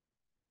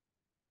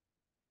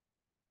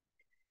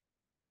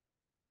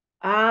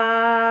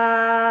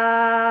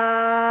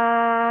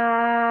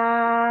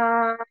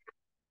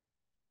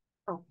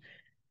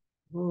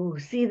 Oh,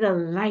 see the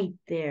light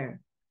there.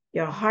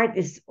 Your heart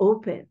is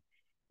open.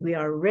 We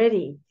are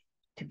ready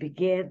to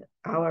begin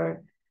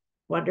our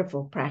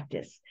wonderful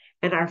practice.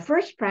 And our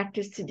first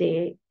practice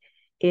today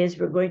is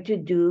we're going to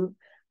do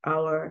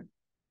our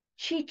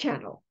chi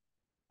channel.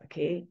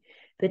 Okay.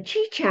 The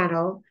chi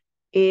channel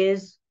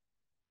is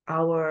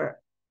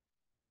our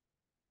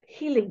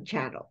healing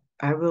channel.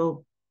 I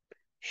will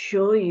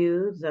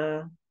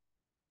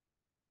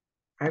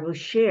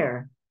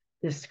share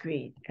the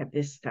screen at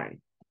this time.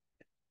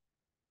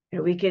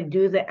 And we can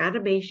do the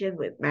animation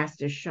with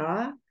Master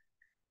Sha.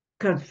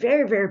 Becomes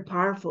very, very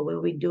powerful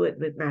when we do it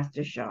with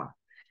Master Sha.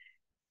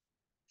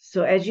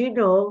 So as you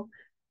know,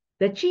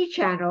 the Chi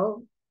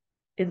channel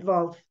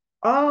involves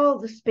all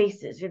the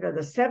spaces,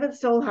 the seven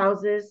soul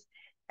houses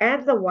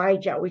and the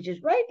Jiao, which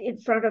is right in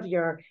front of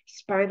your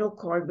spinal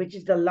cord, which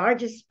is the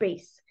largest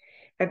space.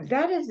 And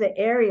that is the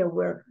area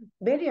where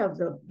many of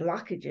the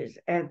blockages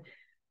and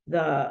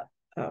the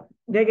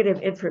negative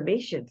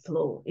information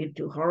flow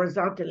into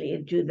horizontally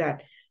into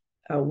that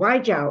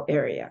Jiao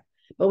area.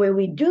 But when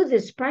we do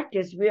this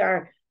practice, we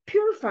are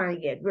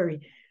purifying it. We're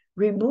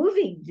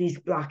removing these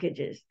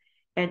blockages.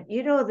 And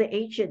the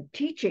ancient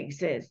teaching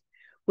says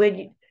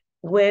when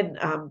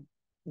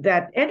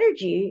that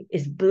energy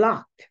is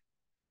blocked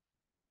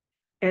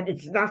and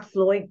it's not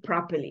flowing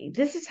properly,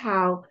 this is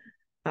how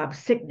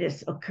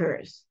sickness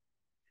occurs.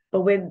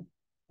 But when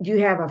you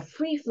have a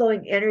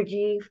free-flowing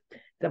energy,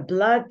 the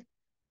blood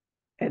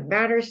and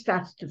matter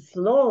starts to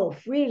flow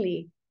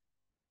freely,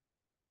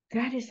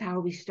 that is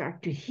how we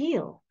start to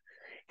heal.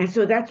 And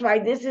so that's why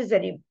this is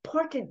an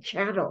important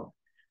channel.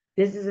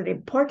 This is an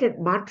important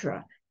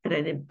mantra and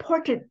an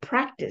important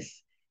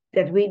practice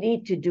that we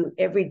need to do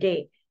every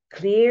day.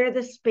 Clear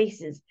the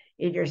spaces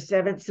in your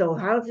seven soul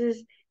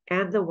houses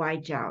and the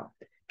Jiao.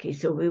 Okay,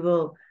 so we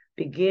will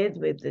begin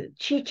with the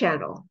Chi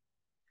channel.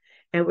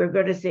 And we're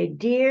going to say,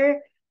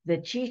 dear the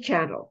Chi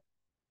channel,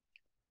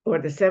 or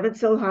the seven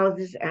soul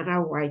houses and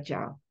our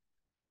Jiao,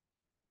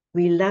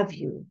 we love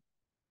you,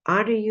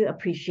 honor you,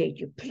 appreciate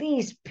you.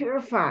 Please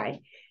purify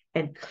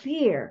and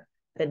clear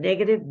the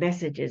negative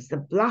messages, the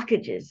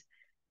blockages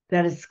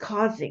that is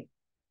causing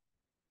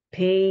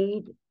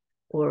pain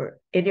or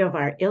any of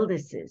our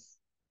illnesses,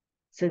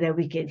 so that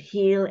we can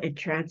heal and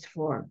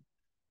transform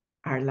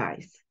our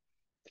lives.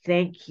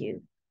 Thank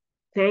you.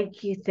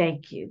 Thank you.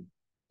 Thank you.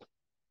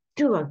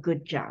 Do a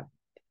good job.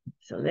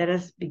 So let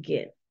us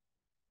begin.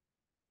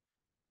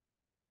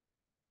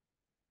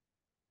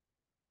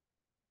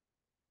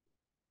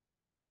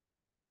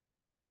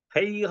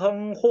 He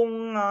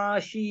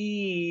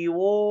Xie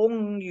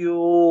Wong Yu.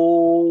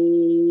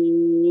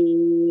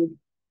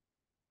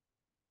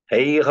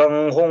 He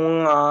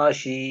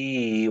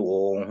Xie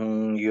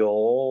Wong Yu.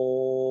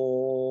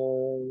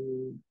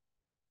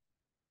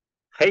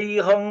 He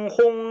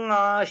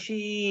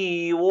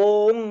Xie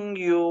Wong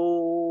Yu.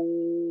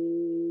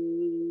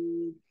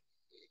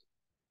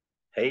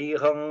 He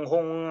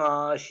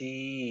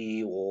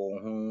Xie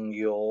Wong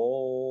Yu.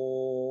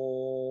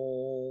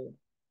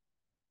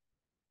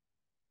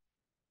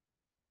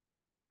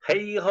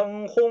 He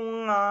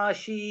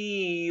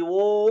Xie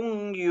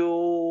Wong Yu.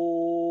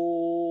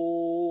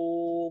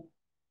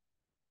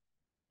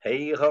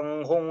 He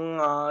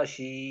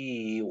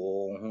Xie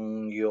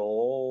Wong Yu.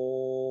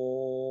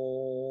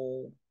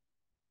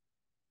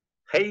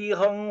 He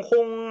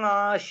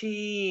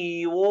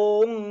Xie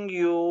Wong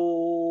Yu.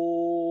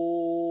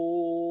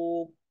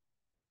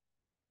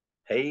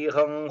 He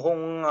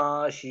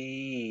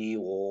Xie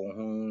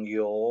Wong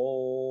Yu.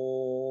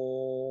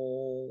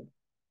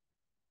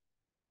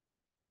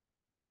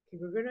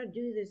 We're going to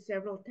do this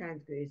several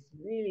times because it's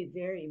really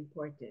very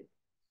important.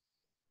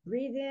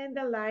 Breathe in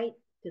the light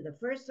to the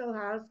first soul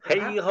house. Go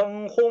He up.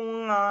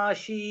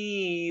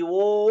 Xie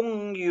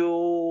Wong Yu.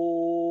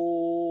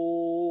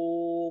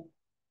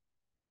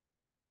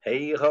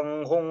 He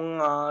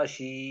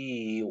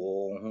Xie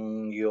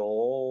Wong Yu.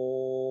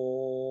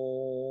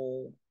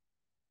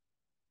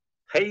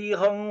 He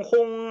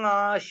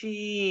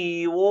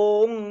Xie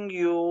Wong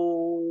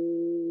Yu.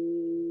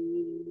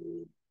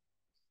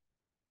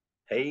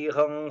 He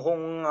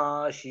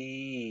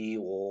Xie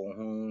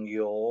Wong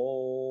Yu.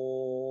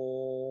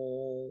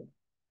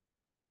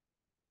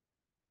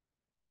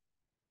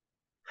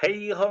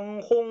 He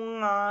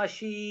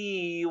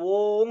Xie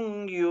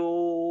Wong Yu.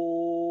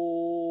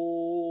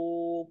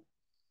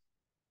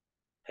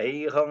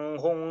 He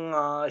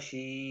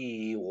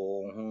Xie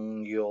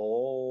Wong Yu.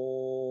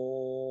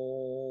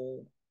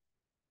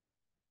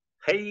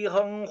 He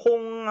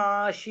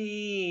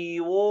Xie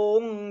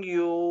Wong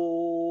Yu.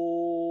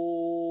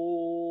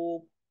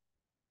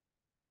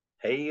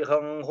 He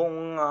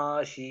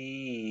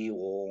Xie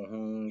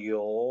Wong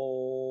Yu.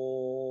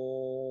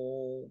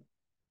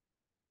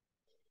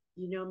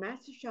 You know,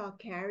 Master Shah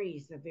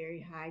carries a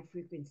very high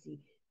frequency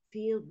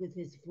field with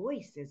his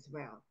voice as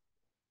well.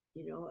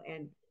 You know,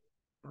 and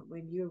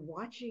when you're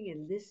watching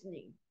and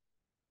listening,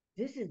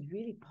 this is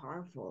really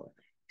powerful.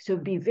 So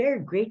be very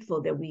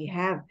grateful that we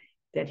have,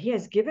 that he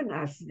has given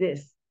us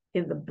this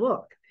in the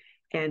book.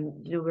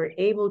 And you know, we're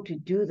able to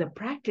do the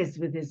practice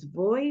with his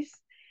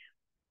voice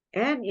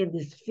and in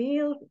this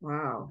field.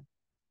 Wow,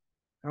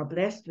 how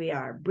blessed we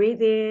are.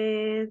 Breathe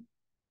in.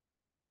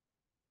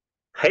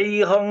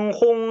 He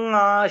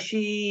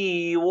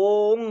Xie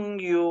Wong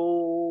Yu.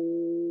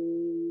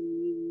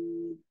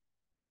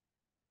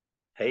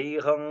 He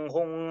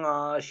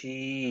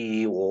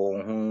Xie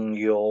Wong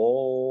Yu.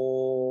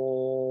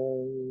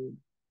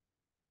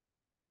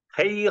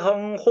 He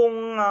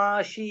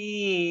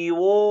Xie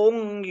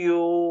Wong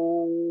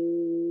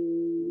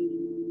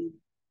Yu.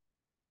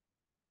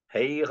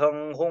 He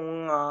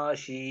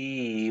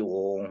Xie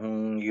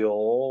Wong Yu.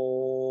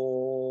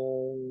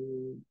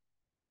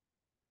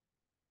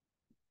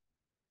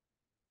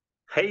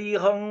 He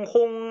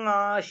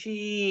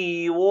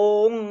Xie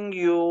Wong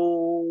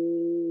Yu.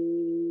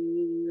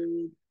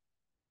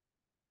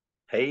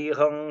 He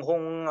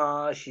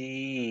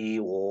Xie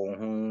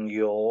Wong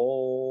Yu.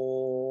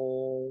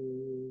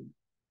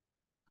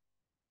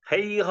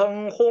 He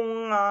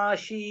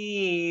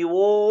Xie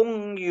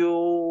Wong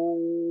Yu.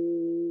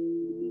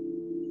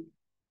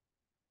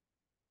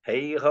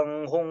 He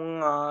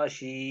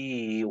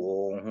Xie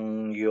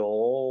Wong Yu.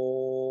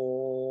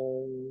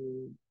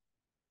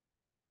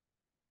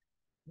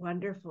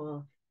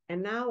 Wonderful.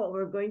 And now what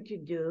we're going to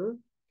do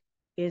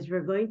is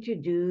we're going to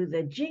do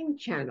the Jing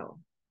channel.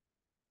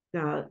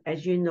 Now,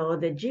 as you know,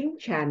 the Jing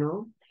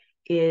channel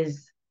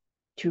is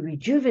to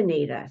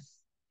rejuvenate us.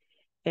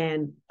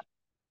 And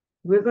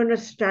we're going to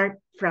start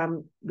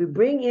from, we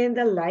bring in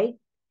the light,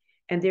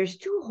 and there's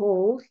two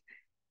holes,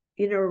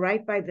 you know,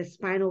 right by the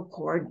spinal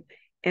cord.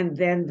 And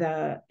then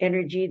the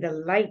energy, the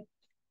light,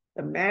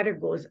 the matter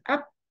goes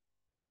up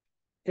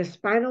the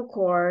spinal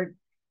cord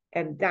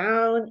and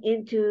down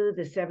into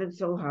the seven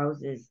soul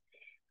houses.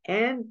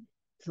 And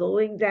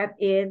flowing that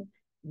in,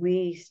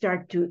 we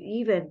start to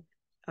even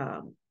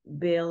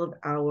build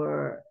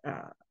our,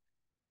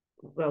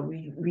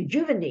 we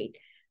rejuvenate.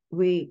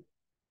 We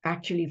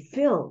actually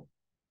fill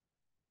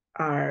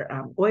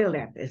our oil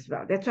lamp as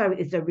well. That's why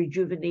it's a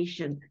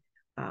rejuvenation.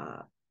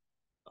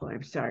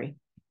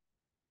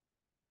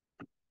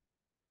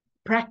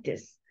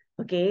 Practice.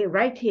 Okay,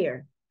 right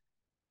here.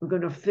 We're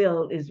going to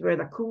fill is where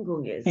the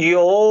kungung is.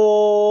 Yo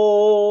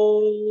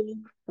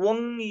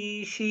Wong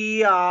Yi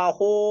Xia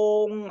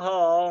Hong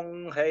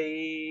Hang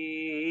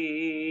Hei.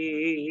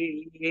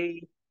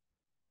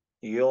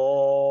 Yo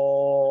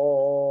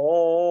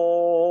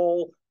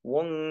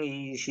Wong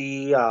Yi 意是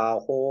也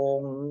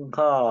风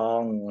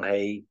行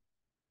气，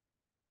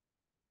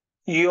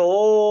有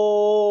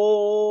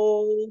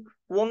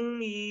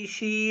翁意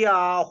是也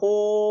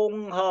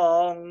风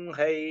行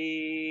气，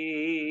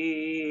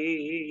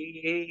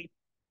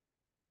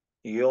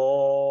有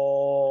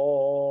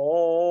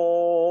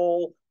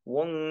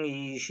翁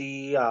意是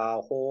也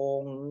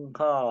风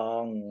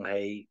行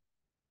气。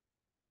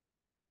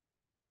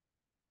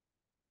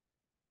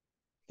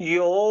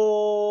有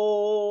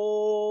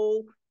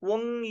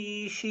翁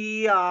意是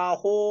也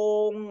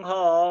风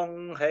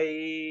行气，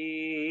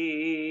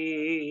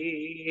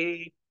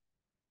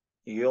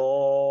有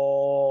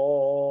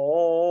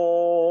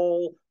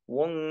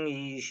翁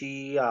意是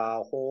也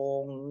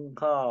风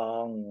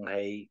行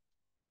气，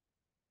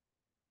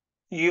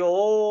有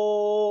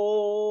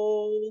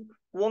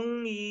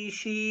翁意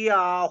是也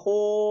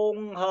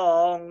风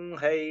行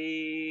气。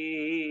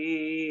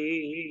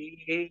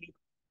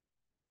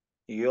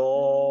有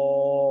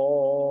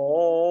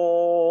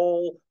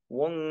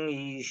翁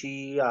意是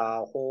也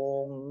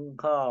风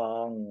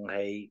行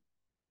气。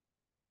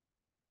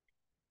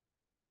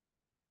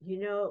You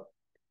know,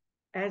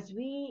 as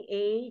we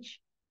age,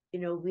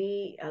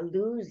 we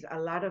lose a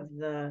lot of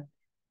the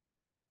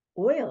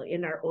oil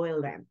in our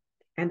oil lamp.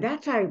 And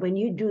that's why when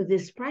you do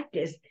this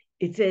practice,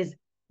 it says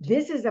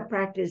this is a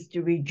practice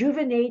to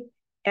rejuvenate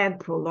and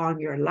prolong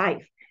your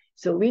life.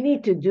 So we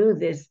need to do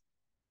this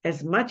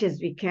as much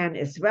as we can,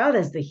 as well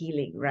as the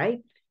healing,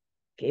 right?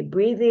 Okay,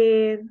 breathe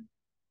in.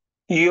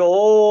 有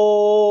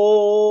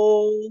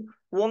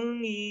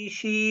翁意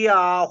是也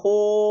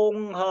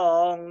风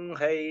行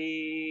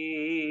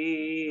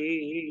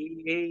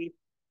气，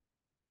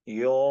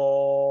有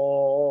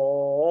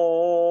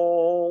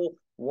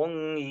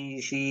翁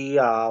意是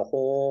也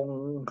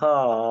风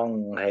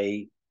行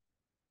气。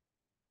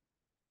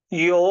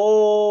有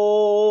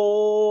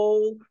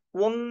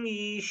翁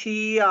意是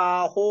也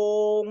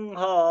风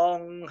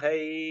行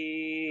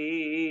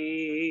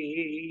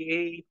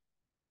气，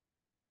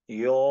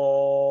有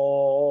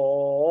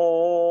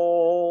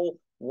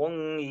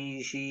翁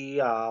意是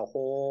也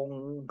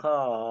风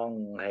行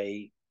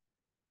气，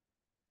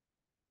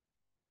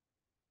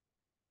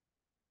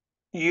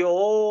有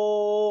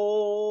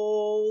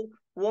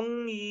翁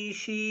意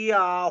是也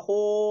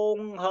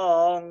风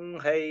行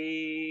气。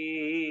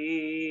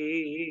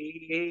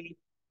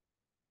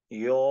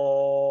有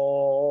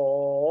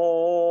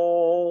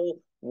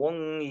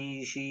翁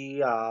意是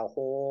也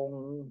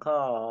风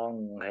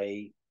行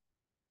气，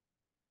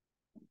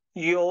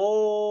有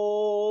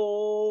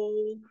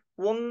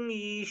翁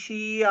意是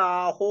也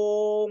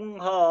风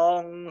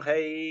行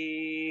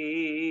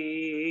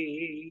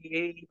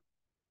气，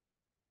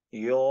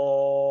有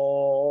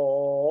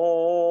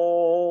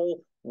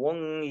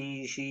翁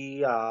意是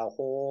也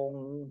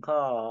风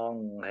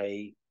行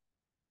气。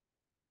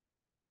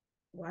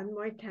One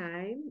more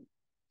time.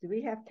 Do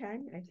we have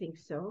time? I think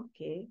so.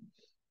 Okay.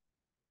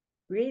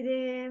 Breathe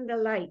in the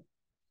light.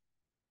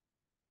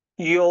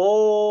 有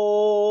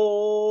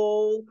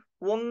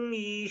翁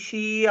意是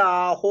也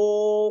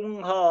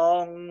风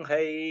行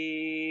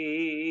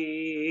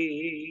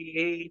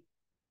气，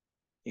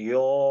有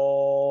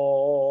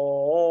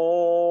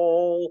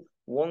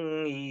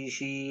翁意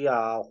是也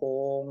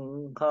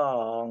风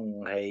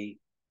行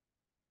气，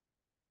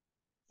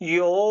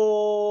有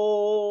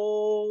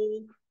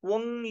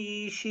翁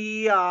意是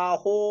也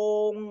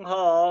风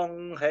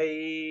行气。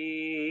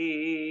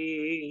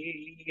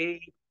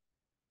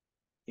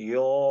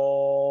有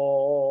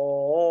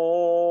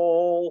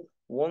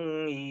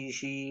翁意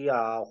是也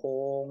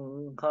风行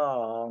气，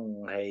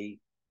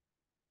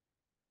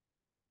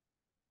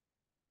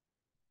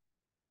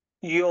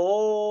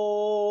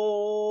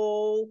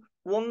有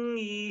翁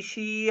意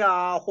是也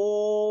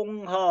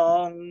风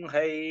行气，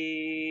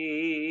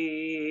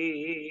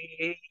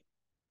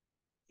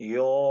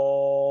有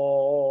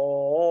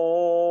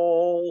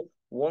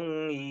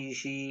翁意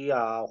是也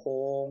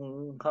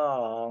风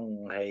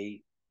行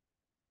气。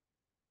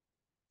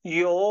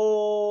有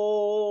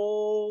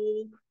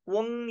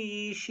翁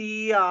意是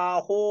也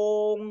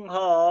风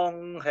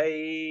行气，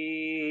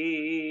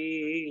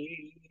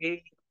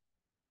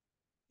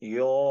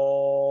有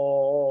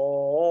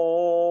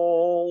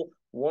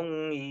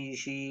翁意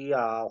是也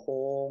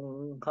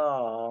风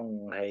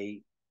行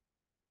气。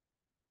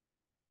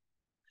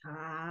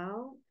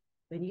How?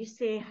 When you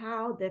say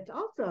how, that's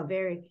also a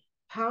very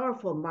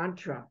powerful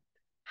mantra.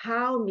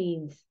 How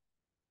means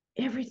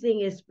everything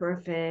is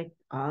perfect,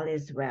 all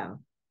is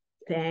well.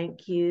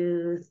 Thank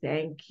you,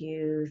 thank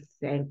you,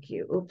 thank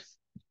you. Oops,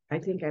 I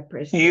think I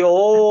pressed it.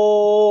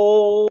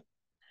 有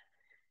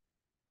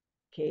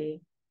Okay,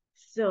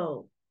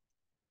 so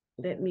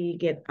let me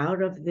get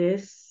out of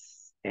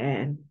this.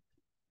 And,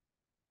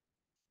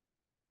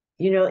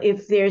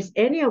 if there's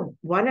any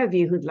one of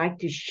you who'd like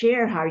to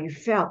share how you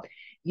felt,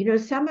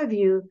 some of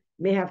you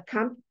may have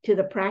come to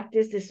the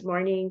practice this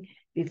morning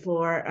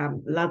before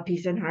Love,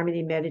 Peace, and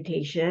Harmony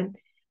meditation,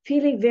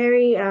 feeling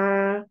very,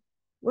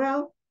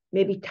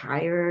 maybe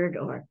tired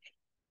or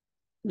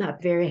not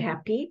very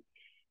happy.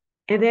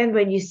 And then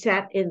when you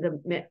sat in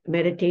the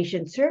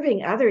meditation,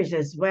 serving others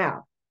as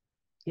well,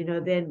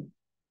 then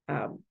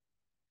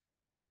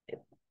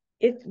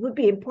it would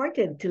be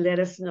important to let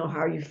us know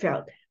how you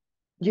felt.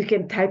 You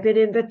can type it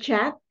in the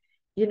chat.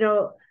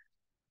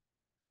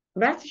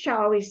 Master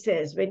Shah always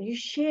says, when you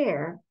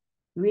share,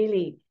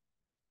 really,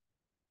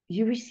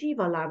 you receive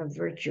a lot of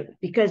virtue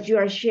because you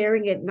are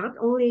sharing it not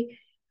only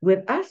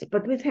with us,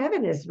 but with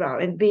heaven as well,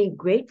 and being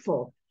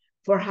grateful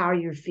for how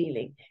you're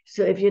feeling.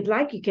 So if you'd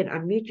like, you can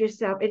unmute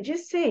yourself and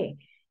just say,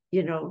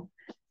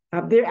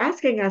 they're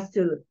asking us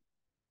to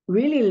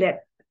really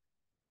let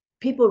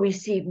people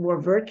receive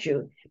more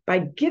virtue by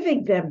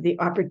giving them the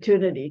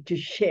opportunity to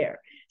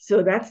share.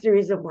 So that's the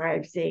reason why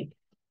I'm saying,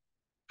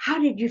 how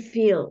did you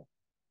feel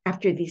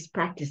after these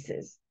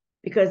practices?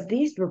 Because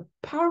these were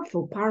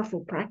powerful,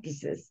 powerful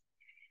practices.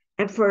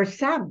 And for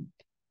some,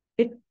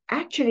 it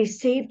actually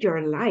saved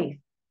your life.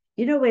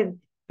 When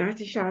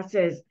Master Shah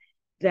says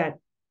that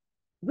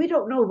we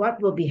don't know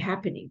what will be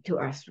happening to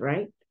us,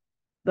 right?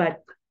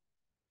 But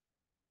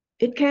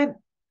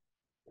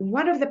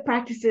one of the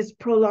practices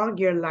prolong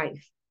your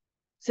life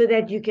so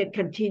that you can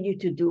continue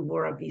to do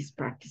more of these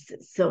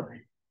practices. So,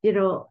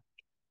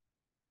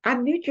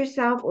 unmute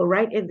yourself or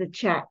write in the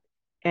chat,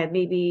 and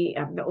maybe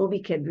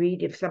Naomi can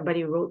read if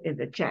somebody wrote in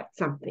the chat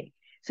something.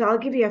 So I'll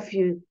give you a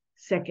few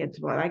seconds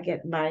while I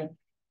get my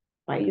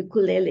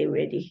ukulele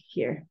ready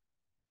here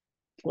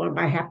for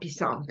my happy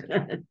song.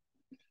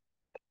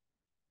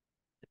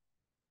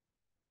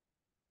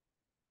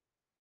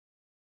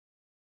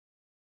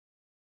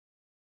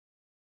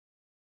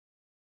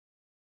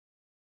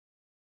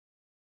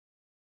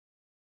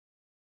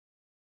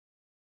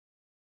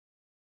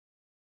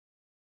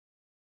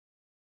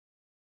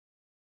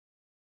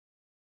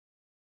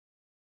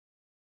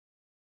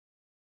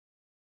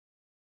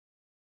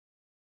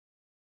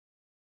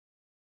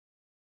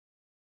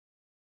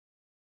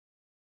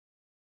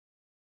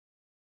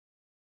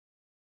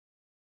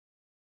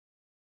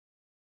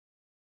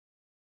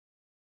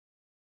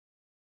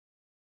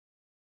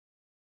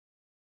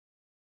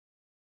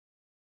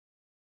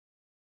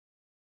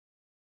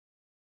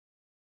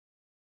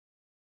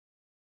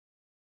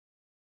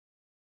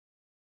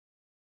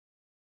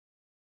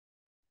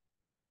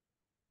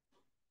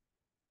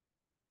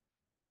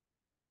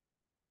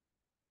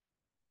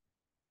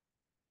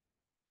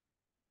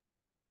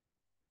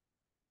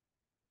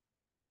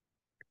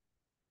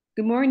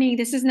 Good morning.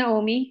 This is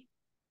Naomi.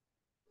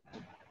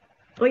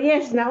 Oh,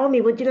 yes, Naomi,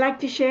 would you like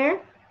to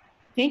share?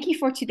 Thank you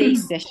for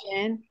today's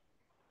session.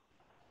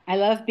 I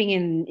love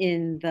being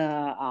in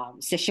the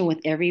session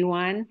with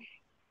everyone.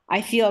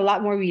 I feel a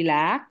lot more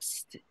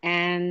relaxed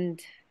and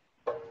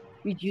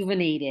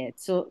rejuvenated.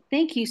 So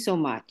thank you so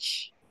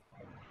much.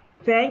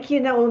 Thank you,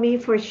 Naomi,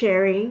 for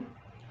sharing.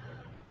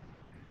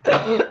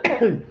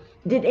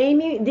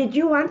 Did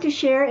you want to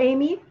share,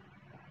 Amy?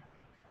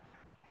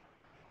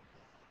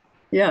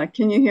 Yeah,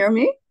 can you hear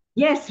me?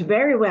 Yes,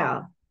 very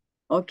well.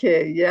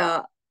 Okay,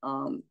 yeah.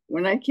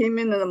 When I came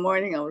in the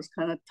morning, I was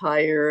kind of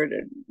tired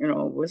and,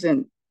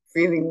 wasn't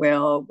feeling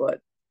well,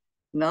 but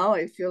now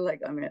I feel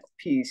like I'm at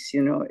peace,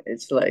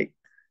 It's like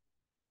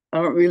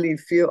I don't really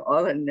feel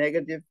all the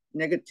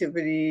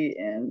negativity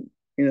and,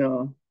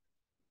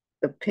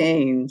 the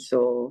pain.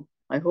 So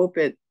I hope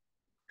it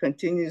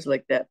continues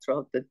like that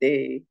throughout the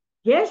day.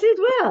 Yes, it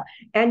will.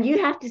 And you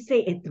have to say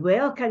it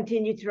will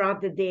continue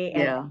throughout the day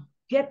and Yeah.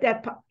 get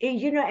that,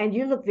 and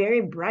you look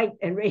very bright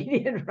and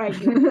radiant right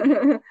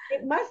now.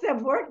 It must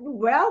have worked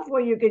well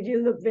for you because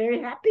you look very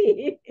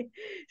happy.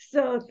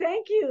 So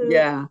thank you.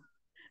 Yeah.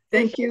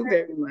 Thank you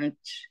very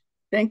much.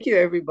 Thank you,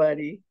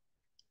 everybody.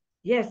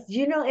 Yes,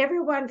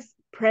 everyone's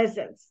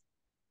presence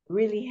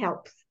really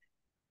helps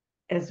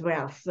as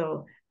well.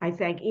 So I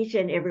thank each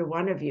and every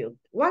one of you.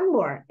 One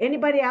more.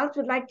 Anybody else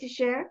would like to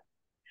share?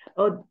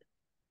 Oh,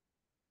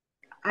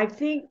 I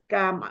think,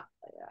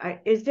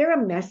 is there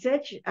a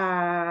message?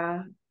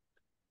 Well,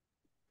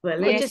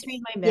 I'll just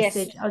read my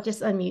message. Yes. I'll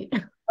just unmute.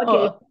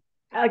 Okay.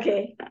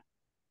 Okay.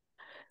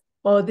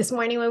 Oh, this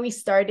morning when we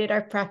started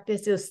our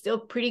practice, it was still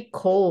pretty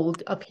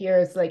cold up here.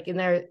 It's like in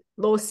our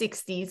low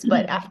 60s.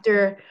 But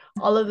after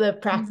all of the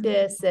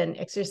practice and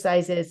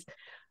exercises,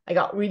 I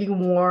got really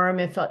warm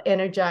and felt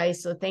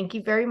energized. So thank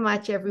you very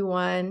much,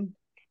 everyone.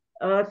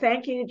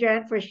 Thank you,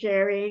 Jan, for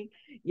sharing.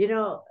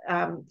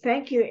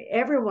 Thank you,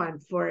 everyone,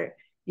 for,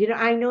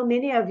 I know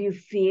many of you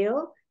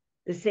feel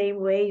the same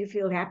way. You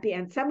feel happy.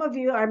 And some of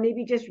you are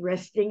maybe just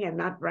resting and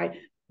not right.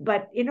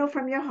 But,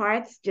 from your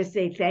hearts, just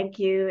say thank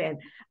you.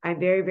 And I'm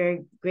very,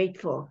 very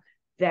grateful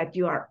that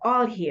you are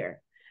all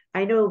here.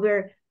 I know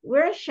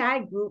we're a shy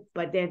group,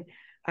 but then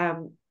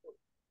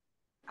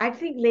I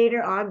think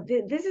later on,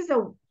 this is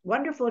a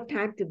wonderful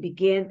time to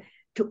begin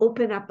to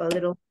open up a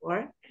little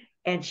more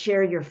and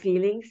share your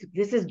feelings.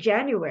 This is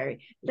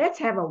January. Let's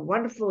have a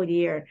wonderful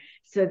year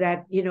so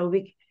that,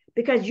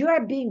 because you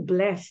are being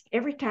blessed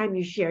every time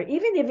you share,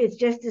 even if it's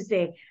just to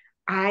say,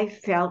 I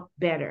felt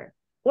better.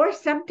 Or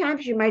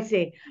sometimes you might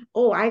say,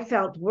 oh, I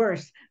felt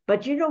worse.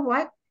 But you know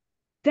what?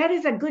 That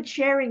is a good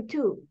sharing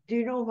too. Do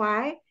you know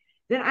why?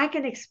 then I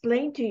can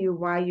explain to you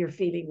why you're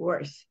feeling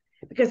worse.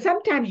 Because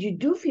sometimes you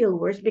do feel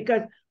worse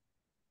because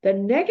the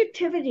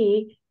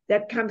negativity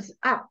that comes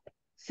up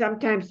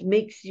sometimes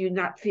makes you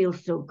not feel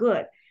so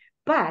good.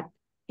 But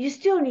you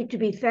still need to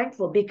be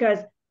thankful because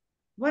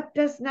what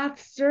does not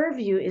serve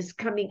you is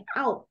coming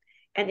out,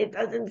 and it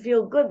doesn't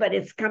feel good, but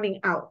it's coming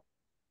out.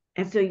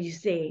 And so you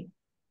say,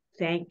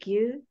 thank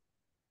you,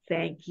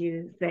 thank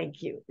you,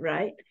 thank you,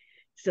 right?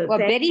 So Well,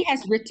 Betty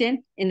has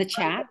written in the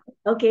chat.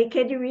 Okay,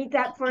 can you read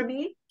that for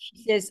me?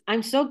 She says,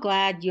 I'm so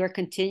glad you're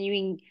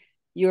continuing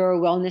your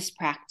wellness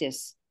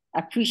practice.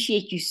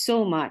 Appreciate you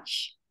so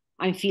much.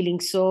 I'm feeling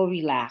so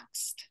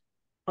relaxed.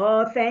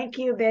 Oh, thank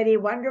you, Betty.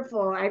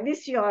 Wonderful. I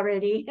miss you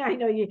already. I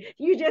know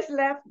you just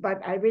left,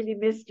 but I really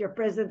missed your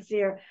presence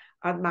here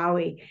on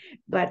Maui.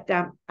 But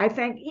I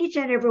thank each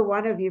and every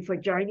one of you for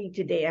joining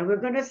today. And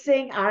we're going to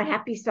sing our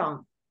happy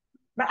song.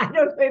 But I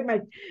don't know if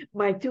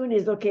my tune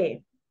is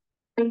okay.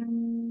 Happy,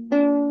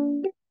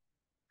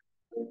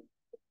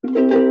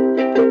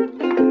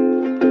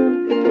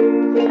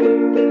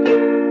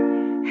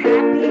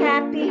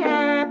 happy,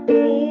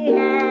 happy,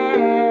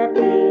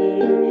 happy,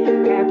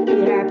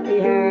 happy, happy,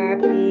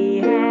 happy,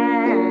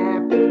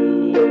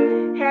 happy,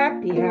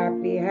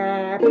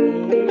 happy,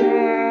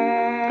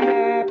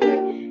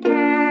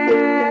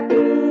 happy,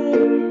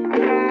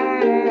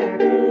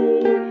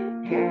 happy,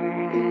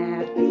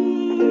 happy,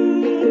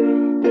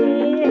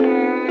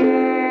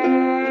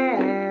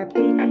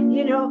 happy.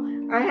 You know,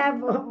 I have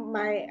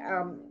my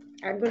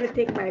I'm gonna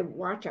take my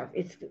watch off.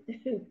 It's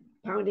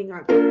pounding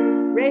on.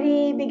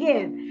 Ready,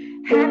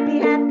 begin. Happy,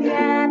 happy,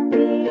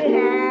 happy,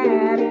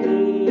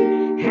 happy,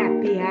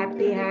 happy,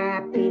 happy,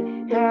 happy, happy,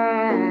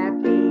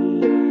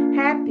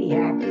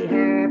 happy, happy,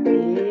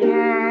 happy,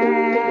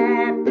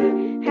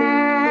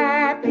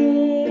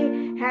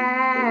 happy,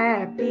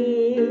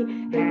 happy,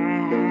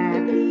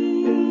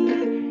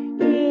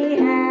 happy,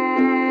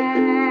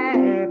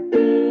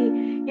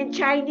 happy. In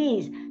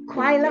Chinese,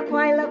 Kwaila,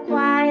 kwaila,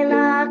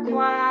 kwaila,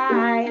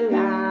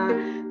 kwaila.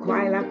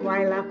 Kwaila,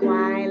 kwaila,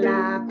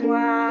 kwaila,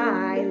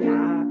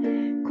 kwaila.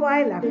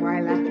 Kwaila,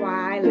 kwaila,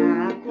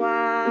 kwaila,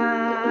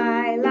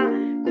 kwaila.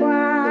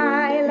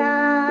 Kwaila,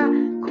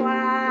 kwaila,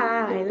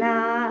 kwaila,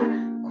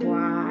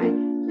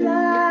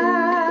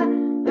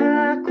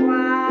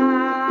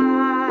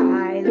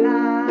 kwaila.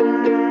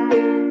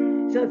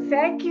 So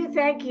thank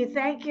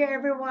you,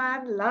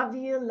 everyone. Love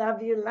you,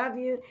 love you, love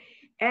you.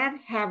 And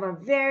have a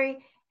very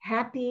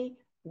happy,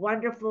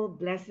 wonderful,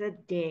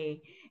 blessed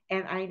day.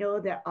 And I know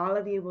that all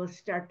of you will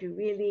start to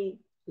really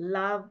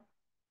love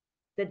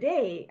the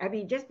day. I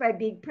mean, just by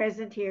being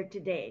present here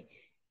today,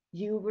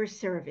 you were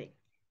serving.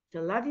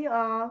 So love you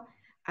all.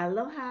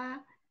 Aloha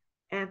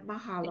and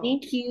mahalo.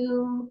 Thank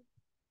you.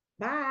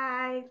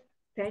 Bye.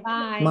 Thank you.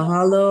 Bye.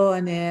 Mahalo,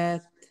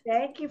 Annette.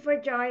 Thank you for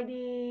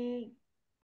joining.